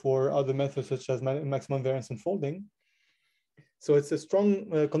the case for other methods such as maximum variance unfolding. So it's a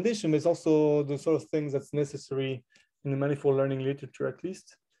strong condition, but it's also the sort of things that's necessary in the manifold learning literature, at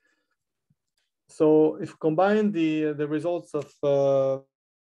least. So if we combine the results of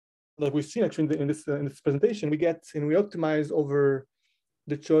that we've seen actually in this presentation, we optimize over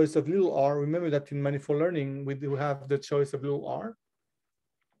the choice of little r. Remember that in manifold learning we do have the choice of little r.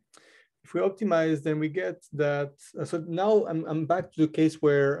 If we optimize, then we get that. So now I'm back to the case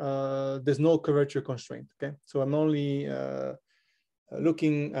where there's no curvature constraint. Okay, so I'm only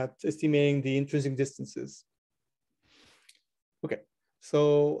looking at estimating the intrinsic distances. Okay,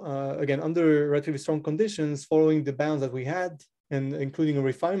 so again, under relatively strong conditions, following the bounds that we had, and including a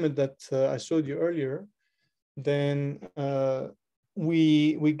refinement that I showed you earlier, then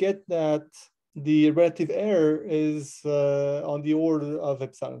we get that the relative error is on the order of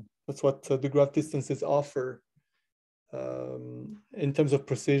epsilon. That's what the graph distances offer in terms of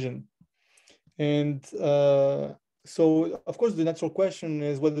precision. And so, of course, the natural question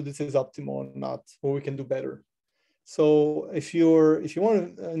is whether this is optimal or not, or we can do better. So if you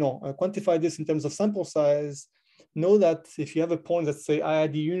want to quantify this in terms of sample size, know that if you have a point that's say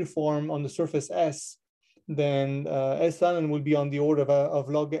IID uniform on the surface S, then epsilon will be on the order of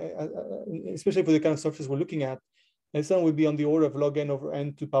log, especially for the kind of surface we're looking at. Epsilon will be on the order of log n over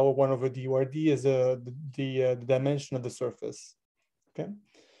n to the power 1 over d, where d is the dimension of the surface. Okay.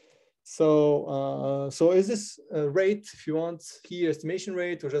 So, so is this rate, if you want, here estimation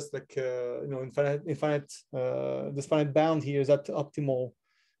rate, or just like this finite bound here, is that optimal,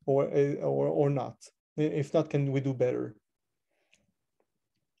 or not? If not, can we do better?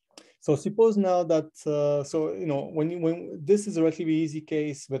 So suppose now that when this is a relatively easy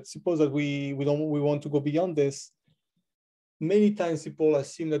case, but suppose that we want to go beyond this. Many times people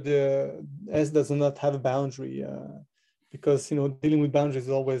assume that the S does not have a boundary. Because dealing with boundaries is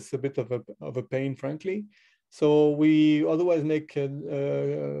always a bit of a pain, frankly. So we otherwise make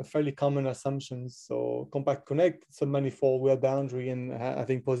fairly common assumptions. So compact connect, submanifold with boundary, and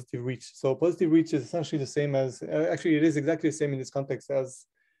having positive reach. So positive reach is essentially the same as, actually it is exactly the same in this context as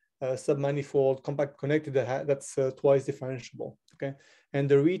submanifold compact connected that's twice differentiable. Okay, and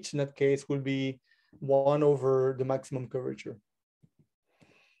the reach in that case will be 1 over the maximum curvature.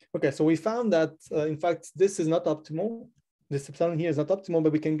 Okay, so we found that in fact this is not optimal. This epsilon here is not optimal,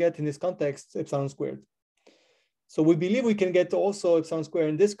 but we can get in this context epsilon squared. So we believe we can get also epsilon squared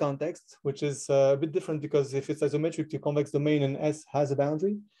in this context, which is a bit different because if it's isometric to convex domain and S has a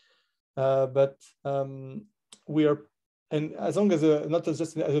boundary, we are, and as long as not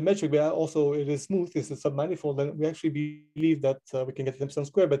just isometric, but also it is smooth, it's a submanifold, then we actually believe that we can get epsilon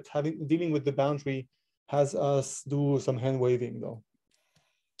squared, but dealing with the boundary has us do some hand waving though.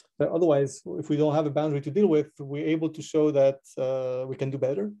 But otherwise, if we don't have a boundary to deal with, we're able to show that we can do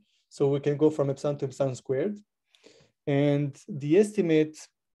better. So we can go from epsilon to epsilon squared. And the estimate,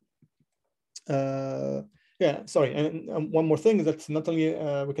 and one more thing is that not only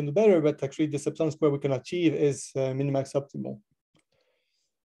we can do better, but actually this epsilon squared we can achieve is minimax optimal.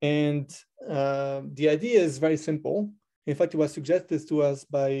 And the idea is very simple. In fact, it was suggested to us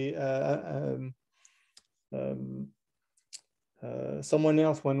by someone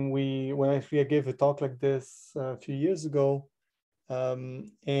else when I gave a talk like this a few years ago, so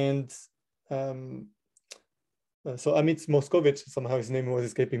Amit Moskovich, somehow his name was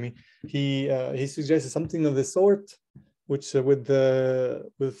escaping me. He suggested something of the sort, which with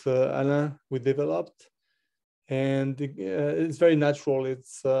Alain we developed, and it's very natural.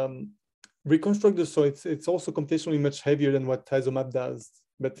 It's reconstructed, so it's also computationally much heavier than what Isomap does,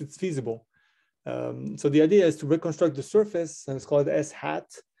 but it's feasible. So the idea is to reconstruct the surface, and it's called S hat,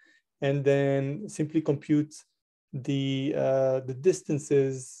 and then simply compute the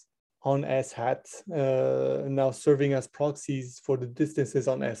distances on S hat, now serving as proxies for the distances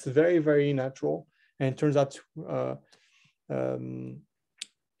on S. Very, very natural. And it turns out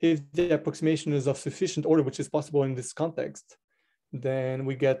if the approximation is of sufficient order, which is possible in this context, then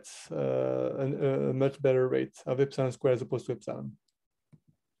we get a much better rate of epsilon squared as opposed to epsilon.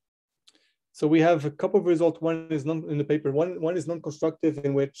 So we have a couple of results. One is in the paper. One is non-constructive,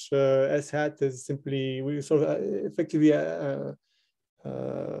 in which S hat is simply, we sort of effectively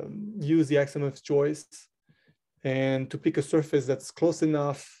use the axiom of choice, and to pick a surface that's close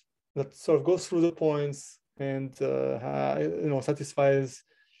enough, that sort of goes through the points and satisfies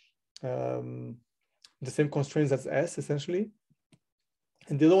the same constraints as S essentially.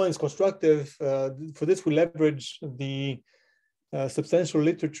 And the other one is constructive. For this, we leverage the substantial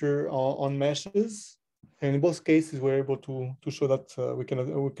literature on meshes, and in both cases we're able to show that we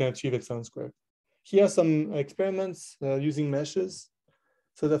can achieve epsilon squared. Here are some experiments using meshes.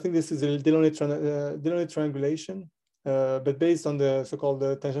 So I think this is a Delaunay triangulation, but based on the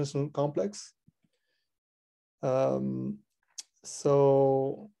so-called tangential complex.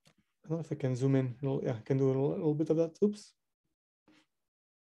 So I don't know if I can zoom in. Yeah, I can do a little bit of that. Oops.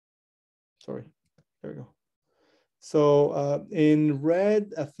 Sorry. There we go. So in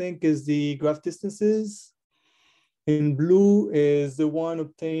red, I think is the graph distances. In blue is the one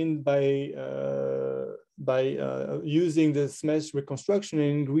obtained by using this mesh reconstruction,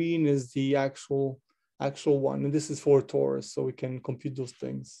 and in green is the actual one. And this is for torus, so we can compute those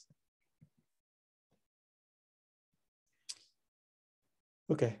things.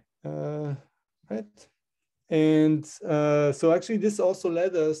 Okay, right. And so actually this also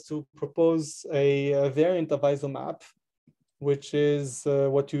led us to propose a variant of isomap, which is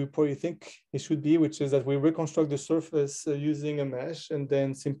what you probably think it should be, which is that we reconstruct the surface using a mesh and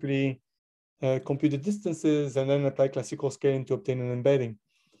then simply compute the distances and then apply classical scaling to obtain an embedding.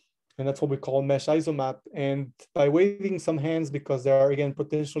 And that's what we call mesh isomap. And by waving some hands, because there are, again,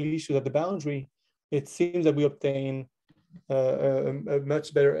 potential issues at the boundary, it seems that we obtain a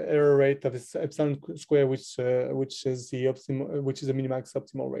much better error rate of epsilon square, which is the optimal, which is the minimax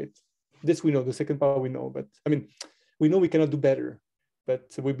optimal rate. This we know. The second part we know, but I mean, we know we cannot do better.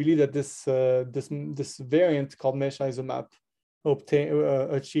 But we believe that this variant called mesh isomap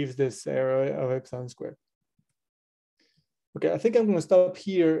achieves this error of epsilon squared. Okay, I think I'm going to stop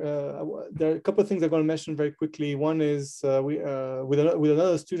here. There are a couple of things I'm going to mention very quickly. One is with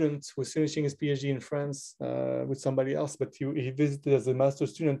another student who's finishing his PhD in France with somebody else, but he visited as a master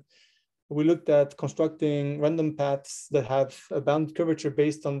student. We looked at constructing random paths that have a bounded curvature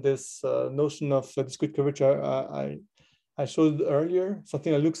based on this notion of discrete curvature I showed earlier,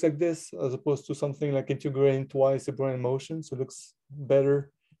 something that looks like this, as opposed to something like integrating twice the Brownian motion. So it looks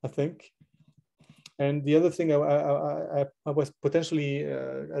better, I think. And the other thing I was potentially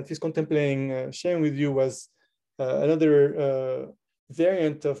at least contemplating sharing with you was another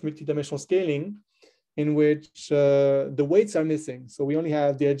variant of multidimensional scaling in which the weights are missing. So we only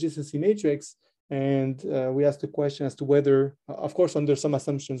have the adjacency matrix, and we asked the question as to whether, of course, under some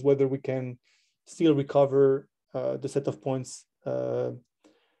assumptions, whether we can still recover the set of points.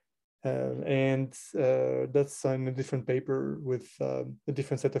 And that's in a different paper with a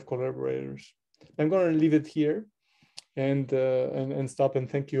different set of collaborators. I'm going to leave it here and stop, and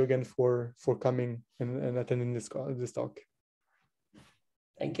thank you again for coming and attending this talk.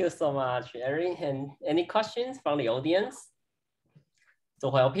 Thank you so much, Eric. And any questions from the audience? So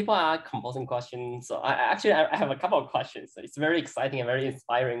while people are composing questions, so I have a couple of questions. It's very exciting and very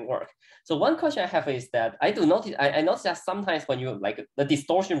inspiring work. So one question I have is that I notice that sometimes when you like the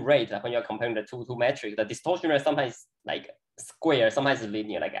distortion rate, like when you're comparing the two metrics, the distortion rate sometimes is like square, sometimes it's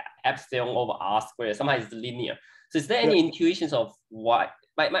linear, like epsilon over r squared, sometimes it's linear. So is there any intuitions of why?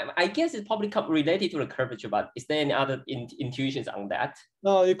 I guess it's probably related to the curvature, but is there any other intuitions on that?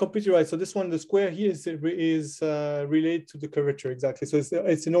 No, you're completely right. So this one, the square here is related to the curvature, exactly. So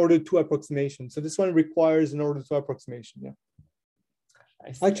it's an order 2 approximation. So this one requires an order 2 approximation, yeah.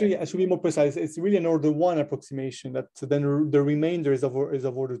 Actually, I should be more precise. It's really an order 1 approximation that then the remainder is of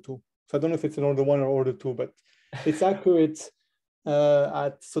order 2. So I don't know if it's an order 1 or order 2, but it's accurate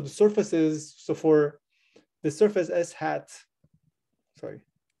so the surfaces, so for the surface S hat,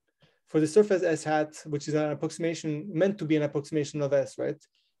 for the surface S hat, which is an approximation, meant to be an approximation of S, right?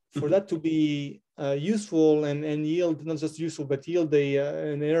 For that to be useful and yield, not just useful, but yield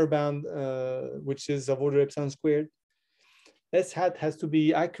an error bound, which is of order epsilon squared, S hat has to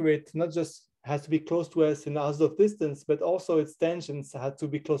be accurate, not just has to be close to S in Hausdorff distance, but also its tangents have to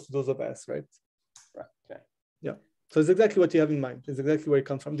be close to those of S, right? Right, okay. Yeah. So it's exactly what you have in mind. It's exactly where it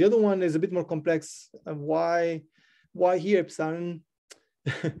comes from. The other one is a bit more complex. Why here epsilon?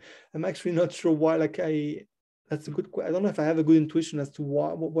 I'm actually not sure why. That's a good question. I don't know if I have a good intuition as to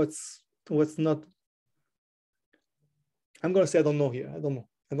what's not. I'm gonna say I don't know here. I don't know.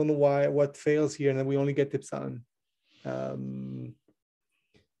 I don't know what fails here, and then we only get epsilon. Okay.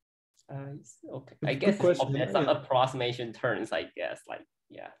 I guess some approximation terms. I guess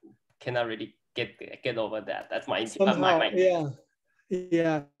cannot really get over that. That's my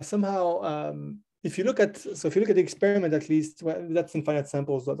yeah. Somehow. If you look at the experiment, at least, well, that's infinite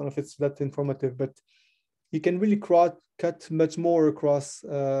samples. I don't know if it's that informative, but you can really cut much more across.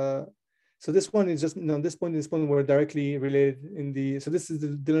 So this one is just, this point were directly related so this is the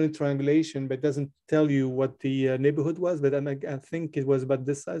Delaunay triangulation, but it doesn't tell you what the neighborhood was, but I think it was about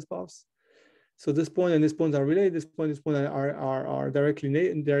this size paths. So this point and this point are related. This point are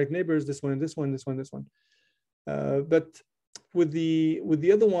directly direct neighbors. This one and this one, this one, this one. But with the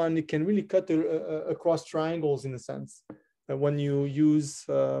other one, you can really cut across triangles in a sense when you use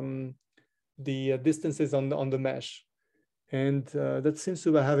the distances on the mesh, and that seems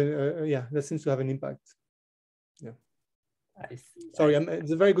to have an impact. Yeah. I see. Sorry,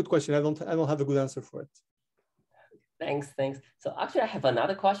 it's a very good question. I don't have a good answer for it. Thanks. So actually, I have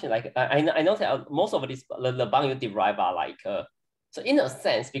another question. Like I know that most of these the bound you derive are like. So in a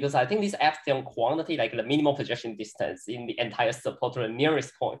sense, because I think this epsilon quantity, like the minimal projection distance in the entire support to the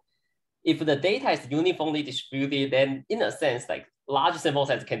nearest point, if the data is uniformly distributed, then in a sense, like large sample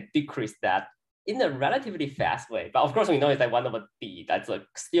size can decrease that in a relatively fast way. But of course, we know it's like 1 over d. That's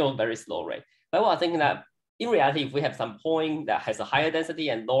still very slow rate. But we're thinking that in reality, if we have some point that has a higher density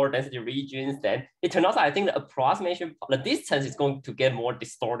and lower density regions, then it turns out I think the approximation, the distance is going to get more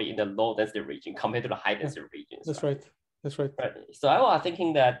distorted in the low density region compared to the high density regions. That's right. That's right. Right. So I was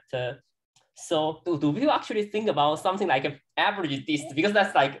thinking that, so do people actually think about something like an average distance? Because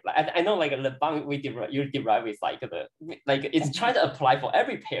that's like, I know like the bound you derive is like it's trying to apply for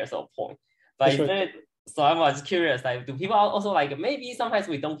every pair of point. But That's right. So I was curious, like, do people also like, maybe sometimes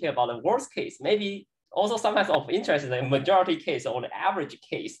we don't care about the worst case, maybe also sometimes of interest in the majority case or the average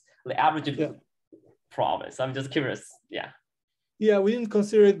case, the average problem. So I'm just curious. Yeah. Yeah, we didn't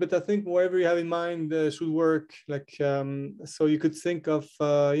consider it, but I think whatever you have in mind should work. Like, so you could think of,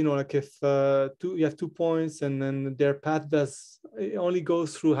 like if you have 2 points and then their path only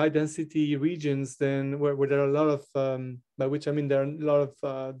goes through high density regions, then where there are a lot of, by which I mean there are a lot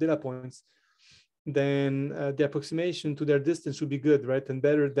of data points, then the approximation to their distance should be good, right? And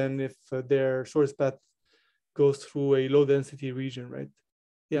better than if their shortest path goes through a low density region, right?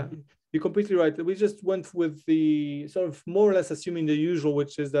 Yeah. Mm-hmm. You're completely right. We just went with the sort of more or less assuming the usual,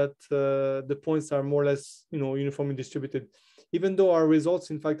 which is that the points are more or less, uniformly distributed. Even though our results,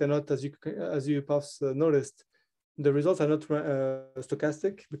 in fact, are not, as you perhaps noticed, the results are not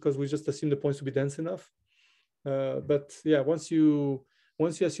stochastic because we just assume the points to be dense enough. But yeah, once you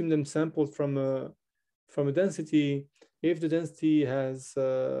assume them sampled from a density, if the density has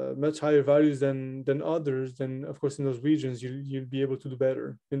much higher values than others, then of course in those regions you'll be able to do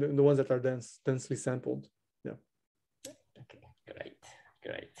better in the ones that are densely sampled. Yeah. Okay,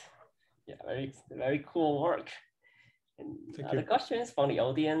 great. Yeah, very cool work. And other questions from the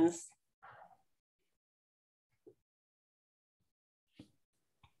audience?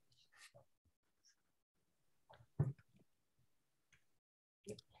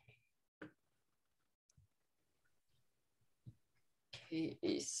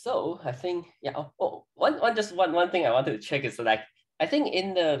 So I think one thing I wanted to check is like, I think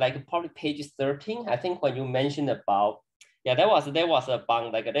in the probably page 13, I think when you mentioned about there was a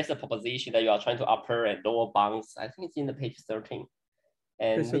bound, like there's a proposition that you are trying to upper and lower bounds. I think it's in the page 13.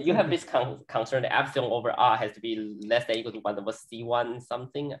 And you have this concern that epsilon over R has to be less than or equal to 1 over C1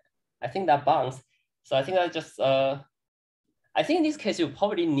 something. I think that bounds. So I think that just I think in this case you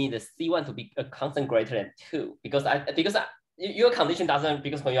probably need the C1 to be a constant greater than 2 because your condition doesn't,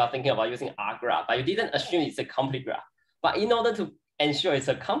 because when you are thinking about using R graph, but you didn't assume it's a complete graph. But in order to ensure it's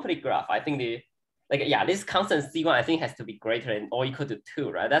a complete graph, I think this constant C1 I think has to be greater than or equal to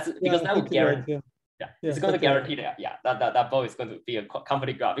 2, right? That's because that would guarantee. Right, it's going to guarantee that that both is going to be a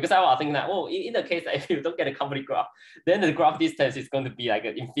complete graph. Because I was thinking that in the case that if you don't get a complete graph, then the graph distance is going to be like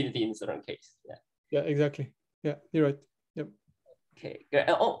an infinity in certain case. Yeah, exactly. Yeah, you're right. Yep. Okay, good.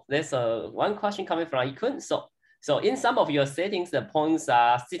 There's one question coming from Ikun. So in some of your settings, the points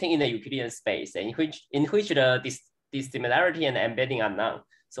are sitting in the Euclidean space, in which the dissimilarity and embedding are known.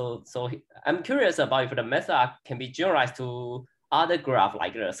 So I'm curious about if the method can be generalized to other graphs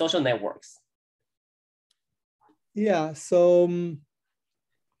like the social networks. Yeah. So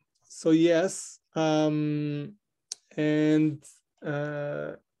yes,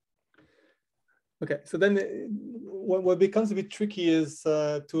 okay, so then what becomes a bit tricky is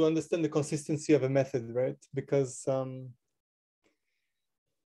to understand the consistency of a method, right? Because, so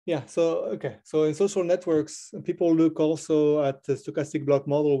in social networks, people look also at the stochastic block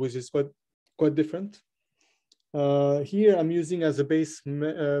model, which is quite different. Here I'm using as a base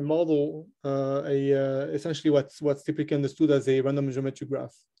model essentially what's typically understood as a random geometry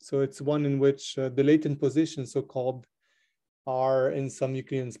graph. So it's one in which the latent positions, so-called, are in some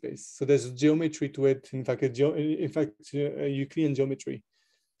Euclidean space. So there's a geometry to it, in fact, a Euclidean geometry.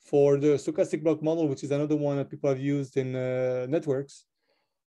 For the stochastic block model, which is another one that people have used in networks,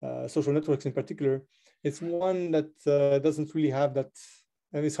 social networks in particular, it's one that doesn't really have that,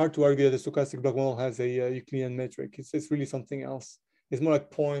 and it's hard to argue that the stochastic block model has a Euclidean metric. It's really something else. It's more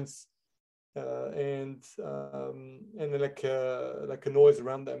like points and like a noise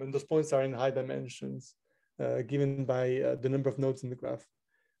around them, and those points are in high dimensions. Given by the number of nodes in the graph.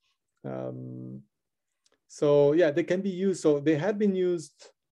 So yeah, they can be used. So they have been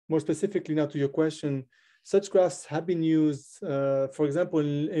used, more specifically now to your question, such graphs have been used, for example,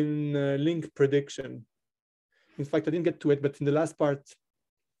 in link prediction. In fact, I didn't get to it, but in the last part,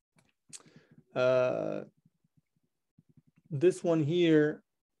 this one here,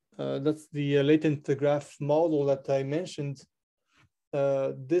 that's the latent graph model that I mentioned.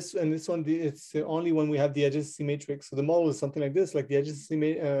 This one, it's only when we have the adjacency matrix. So the model is something like this, like the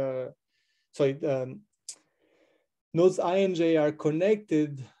adjacency nodes I and j are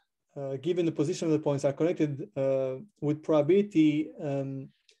connected, given the position of the points, are connected with probability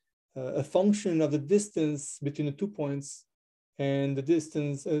a function of the distance between the 2 points, and the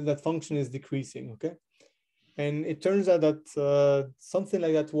distance, that function is decreasing, okay? And it turns out that something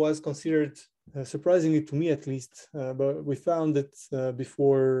like that was considered surprisingly to me at least, but we found that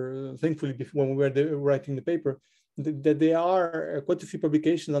before, thankfully, before when we were writing the paper, that there are quite a few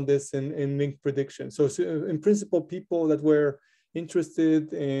publications on this in link prediction. So in principle, people that were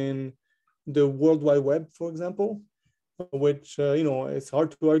interested in the World Wide Web, for example, which it's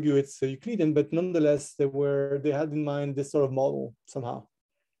hard to argue it's Euclidean, but nonetheless they had in mind this sort of model somehow.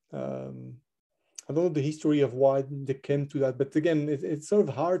 I don't know the history of why they came to that, but again, it's sort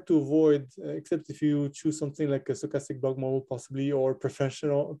of hard to avoid, except if you choose something like a stochastic block model, possibly, or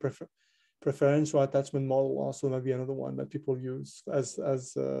preferential attachment model. Also, maybe another one that people use as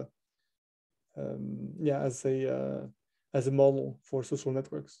a model for social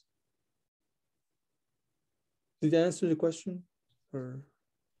networks. Did I answer the question? Or?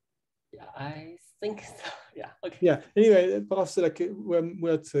 Yeah, I think so. Yeah. Okay. Yeah. Anyway, perhaps like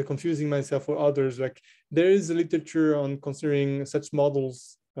without confusing myself or others, like there is a literature on considering such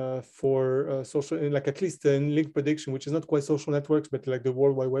models for social, like at least in link prediction, which is not quite social networks, but like the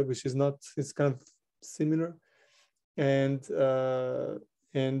World Wide Web, which is not. It's kind of similar. And I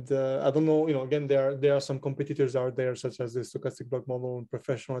don't know. Again, there are some competitors out there, such as the stochastic block model and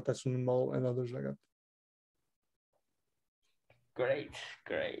professional attachment model and others like that. Great.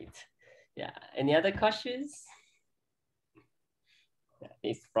 Yeah. Any other questions? Yeah,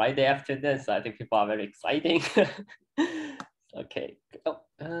 it's Friday afternoon, so I think people are very exciting. Okay.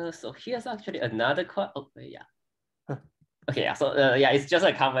 Oh, so here's actually another question. Oh, yeah. Okay, yeah. So it's just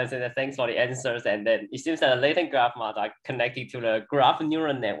a comment and thanks for the answers. And then it seems that the latent graph model are connected to the graph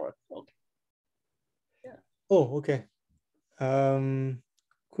neural network. Okay. Yeah. Oh, okay.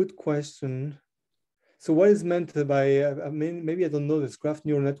 Good question. So what is meant by, maybe I don't know this graph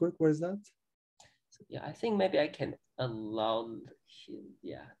neural network, what is that? So, yeah, I think maybe I can allow him,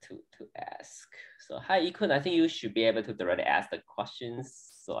 to ask. So hi, Ikun, I think you should be able to directly ask the questions.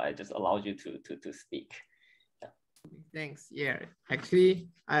 So I just allowed you to speak. Yeah. Thanks. Yeah, actually,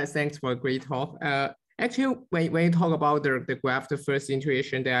 thanks for a great talk. Actually, when you talk about the graph, the first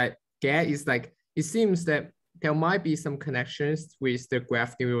intuition that I get is like, it seems that there might be some connections with the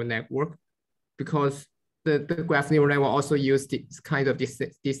graph neural network, because the graph neural network also use this kind of this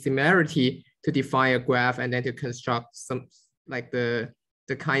similarity to define a graph and then to construct some like the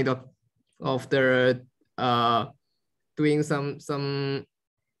kind of the doing some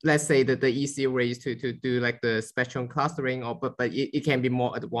let's say that the easy ways to do like the spectrum clustering, or but it can be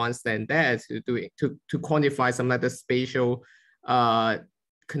more advanced than that to quantify some like the spatial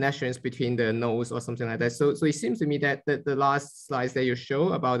connections between the nodes or something like that. So it seems to me that the last slides that you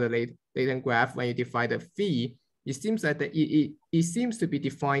show about the latent graph, when you define the phi, it seems that it seems to be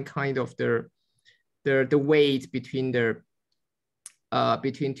defined kind of the weight between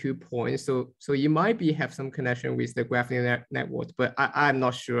between 2 points. So you might have some connection with the graph neural network, but I'm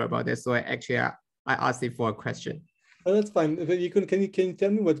not sure about that. So I asked it for a question. Oh, that's fine. Can you tell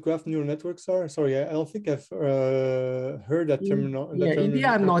me what graph neural networks are? Sorry, I don't think I've heard that term.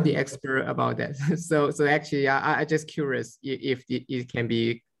 Yeah, I'm not the expert about that. So actually, I just curious if it can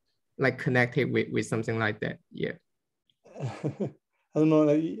be like connected with something like that. Yeah. I don't know.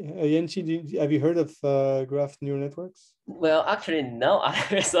 Yanchi, have you heard of graph neural networks? Well, actually, no.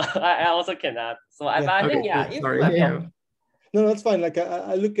 So I also cannot. So I think, sorry. No, that's fine. Like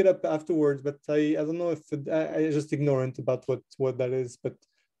I look it up afterwards, but I don't know if I just ignorant about what that is. But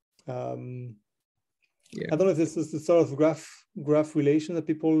I don't know if this is the sort of graph relation that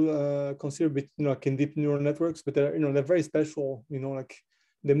people consider, in deep neural networks. But they're very special. Like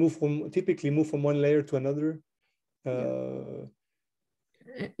they typically move from one layer to another.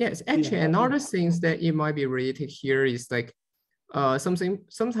 Yes, actually, another things that it might be related here is like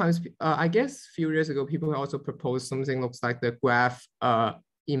sometimes I guess a few years ago people also proposed something looks like the graph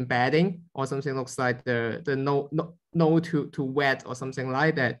embedding, or something looks like the node to wet or something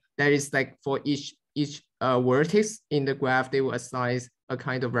like that. That is like for each vertex in the graph, they will assign a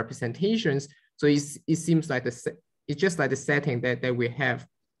kind of representations. So it seems like it's just like the setting that we have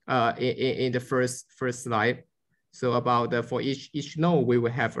in the first slide. So about for each node we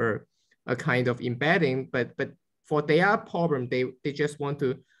will have a kind of embedding, but for their problem, they just want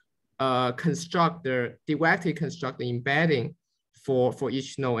to directly construct the embedding for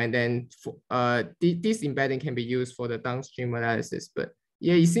each node, and then this embedding can be used for the downstream analysis. But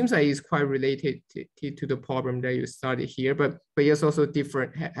yeah, it seems like it's quite related to the problem that you started here, but it's also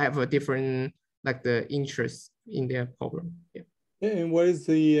different, have a different like the interest in their problem. Yeah. And what is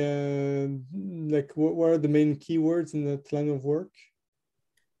the what are the main keywords in that line of work?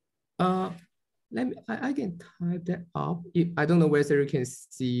 I can type that up. I don't know whether you can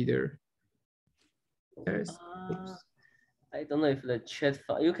see there. I don't know if the chat,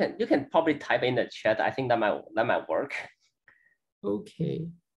 you can probably type in the chat. I think that might work. Okay,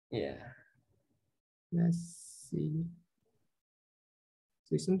 Yeah. let's see.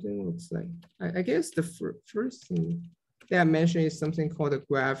 So something looks like, I guess the first thing that I mentioned is something called a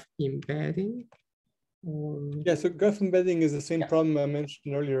graph embedding. Or... Yeah, so graph embedding is the same problem I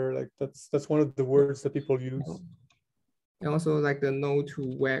mentioned earlier. Like that's one of the words that people use. And also like the node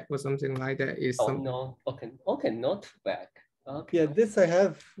to web or something like that is some... no, okay, not back. Okay. Yeah, this I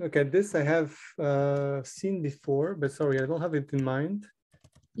have seen before, but sorry, I don't have it in mind.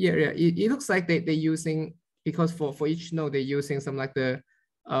 Yeah, it looks like they're using, because for each node they're using some like the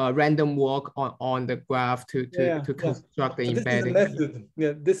random walk on the graph to construct the embedding. This is a method.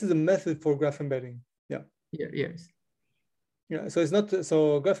 Yeah, this is a method for graph embedding. Yeah. Yes. Yeah, so it's not,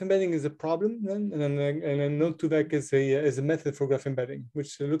 so graph embedding is a problem then, and then node to vec is a method for graph embedding,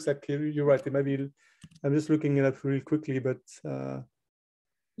 which looks like you're right. It might be, I'm just looking it up really quickly, but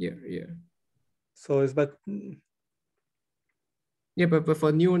yeah. So it's but yeah, but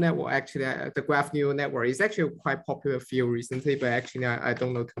for neural network, actually, the graph neural network is actually quite popular field recently, but actually I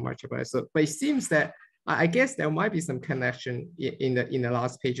don't know too much about it. So, but it seems that I guess there might be some connection in the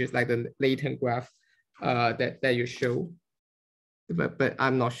last pages, like the latent graph that you show. But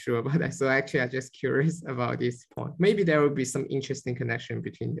I'm not sure about that. So actually, I'm just curious about this point. Maybe there will be some interesting connection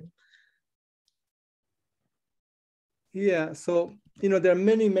between them. Yeah, so there are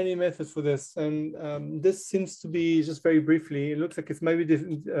many methods for this, and this seems to be, just very briefly, it looks like it's maybe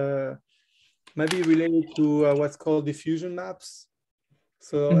related to what's called diffusion maps.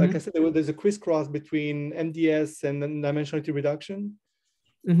 So like I said, there's a crisscross between MDS and dimensionality reduction.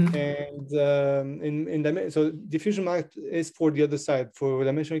 And so diffusion map is for the other side, for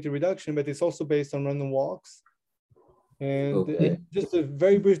dimensionality reduction, but it's also based on random walks. And just a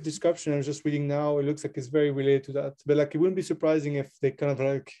very brief description I was just reading now, it looks like it's very related to that. But like, it wouldn't be surprising if they kind of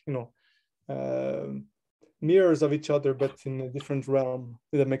like, mirrors of each other, but in a different realm,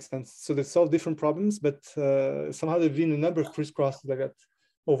 if that makes sense. So they solve different problems, but somehow there've been a number of crisscrosses like that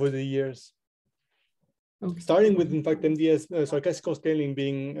over the years. Starting with, in fact, MDS, sarcastic scaling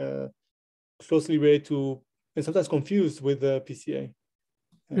being closely related to, and sometimes confused with PCA.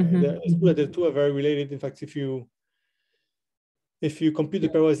 It's true that the two are very related. In fact, if you compute the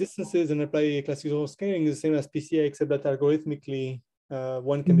pairwise distances and apply classical scaling, it's the same as PCA, except that algorithmically,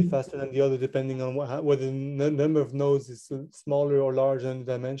 one can be faster than the other depending on whether the number of nodes is smaller or larger than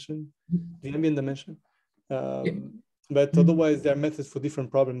the dimension, the ambient dimension. But otherwise, there are methods for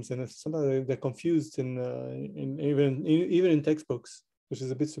different problems, and sometimes they're confused even in textbooks, which is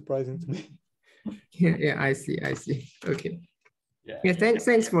a bit surprising to me. Yeah, I see. Okay. Yeah,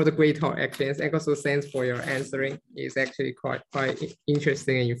 thanks for the great talk, actually, and also thanks for your answering. It's actually quite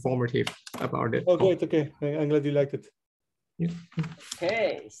interesting and informative about it. Oh, great. Okay, I'm glad you liked it. Yeah.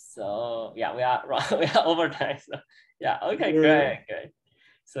 Okay, so yeah, we are over time. So yeah, okay, great.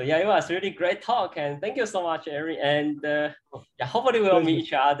 So yeah, it was really great talk, and thank you so much, Ari. And yeah, hopefully we'll meet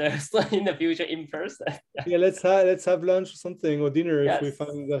each other in the future in person. Yeah, let's have lunch or something, or dinner if we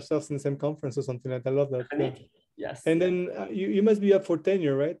find ourselves in the same conference or something like that. I love that. Yeah. Yes. And then you must be up for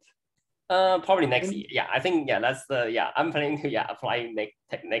tenure, right? Probably next year. Yeah, I think that's I'm planning to apply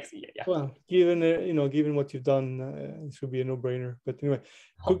next year. Yeah. Well, given what you've done, it should be a no-brainer. But anyway,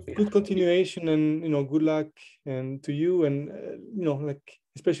 good continuation, and good luck and to you, and like,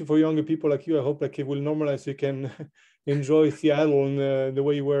 especially for younger people like you, I hope like it will normalize so you can enjoy Seattle in the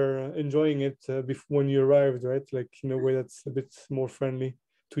way you were enjoying it before when you arrived, right? Like in a way that's a bit more friendly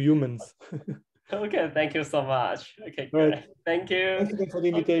to humans. Okay, thank you so much. Okay, great. Right. Thank you. Thanks again for the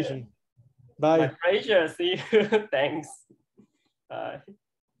invitation. Okay. Bye. My pleasure. See you. Thanks. Bye.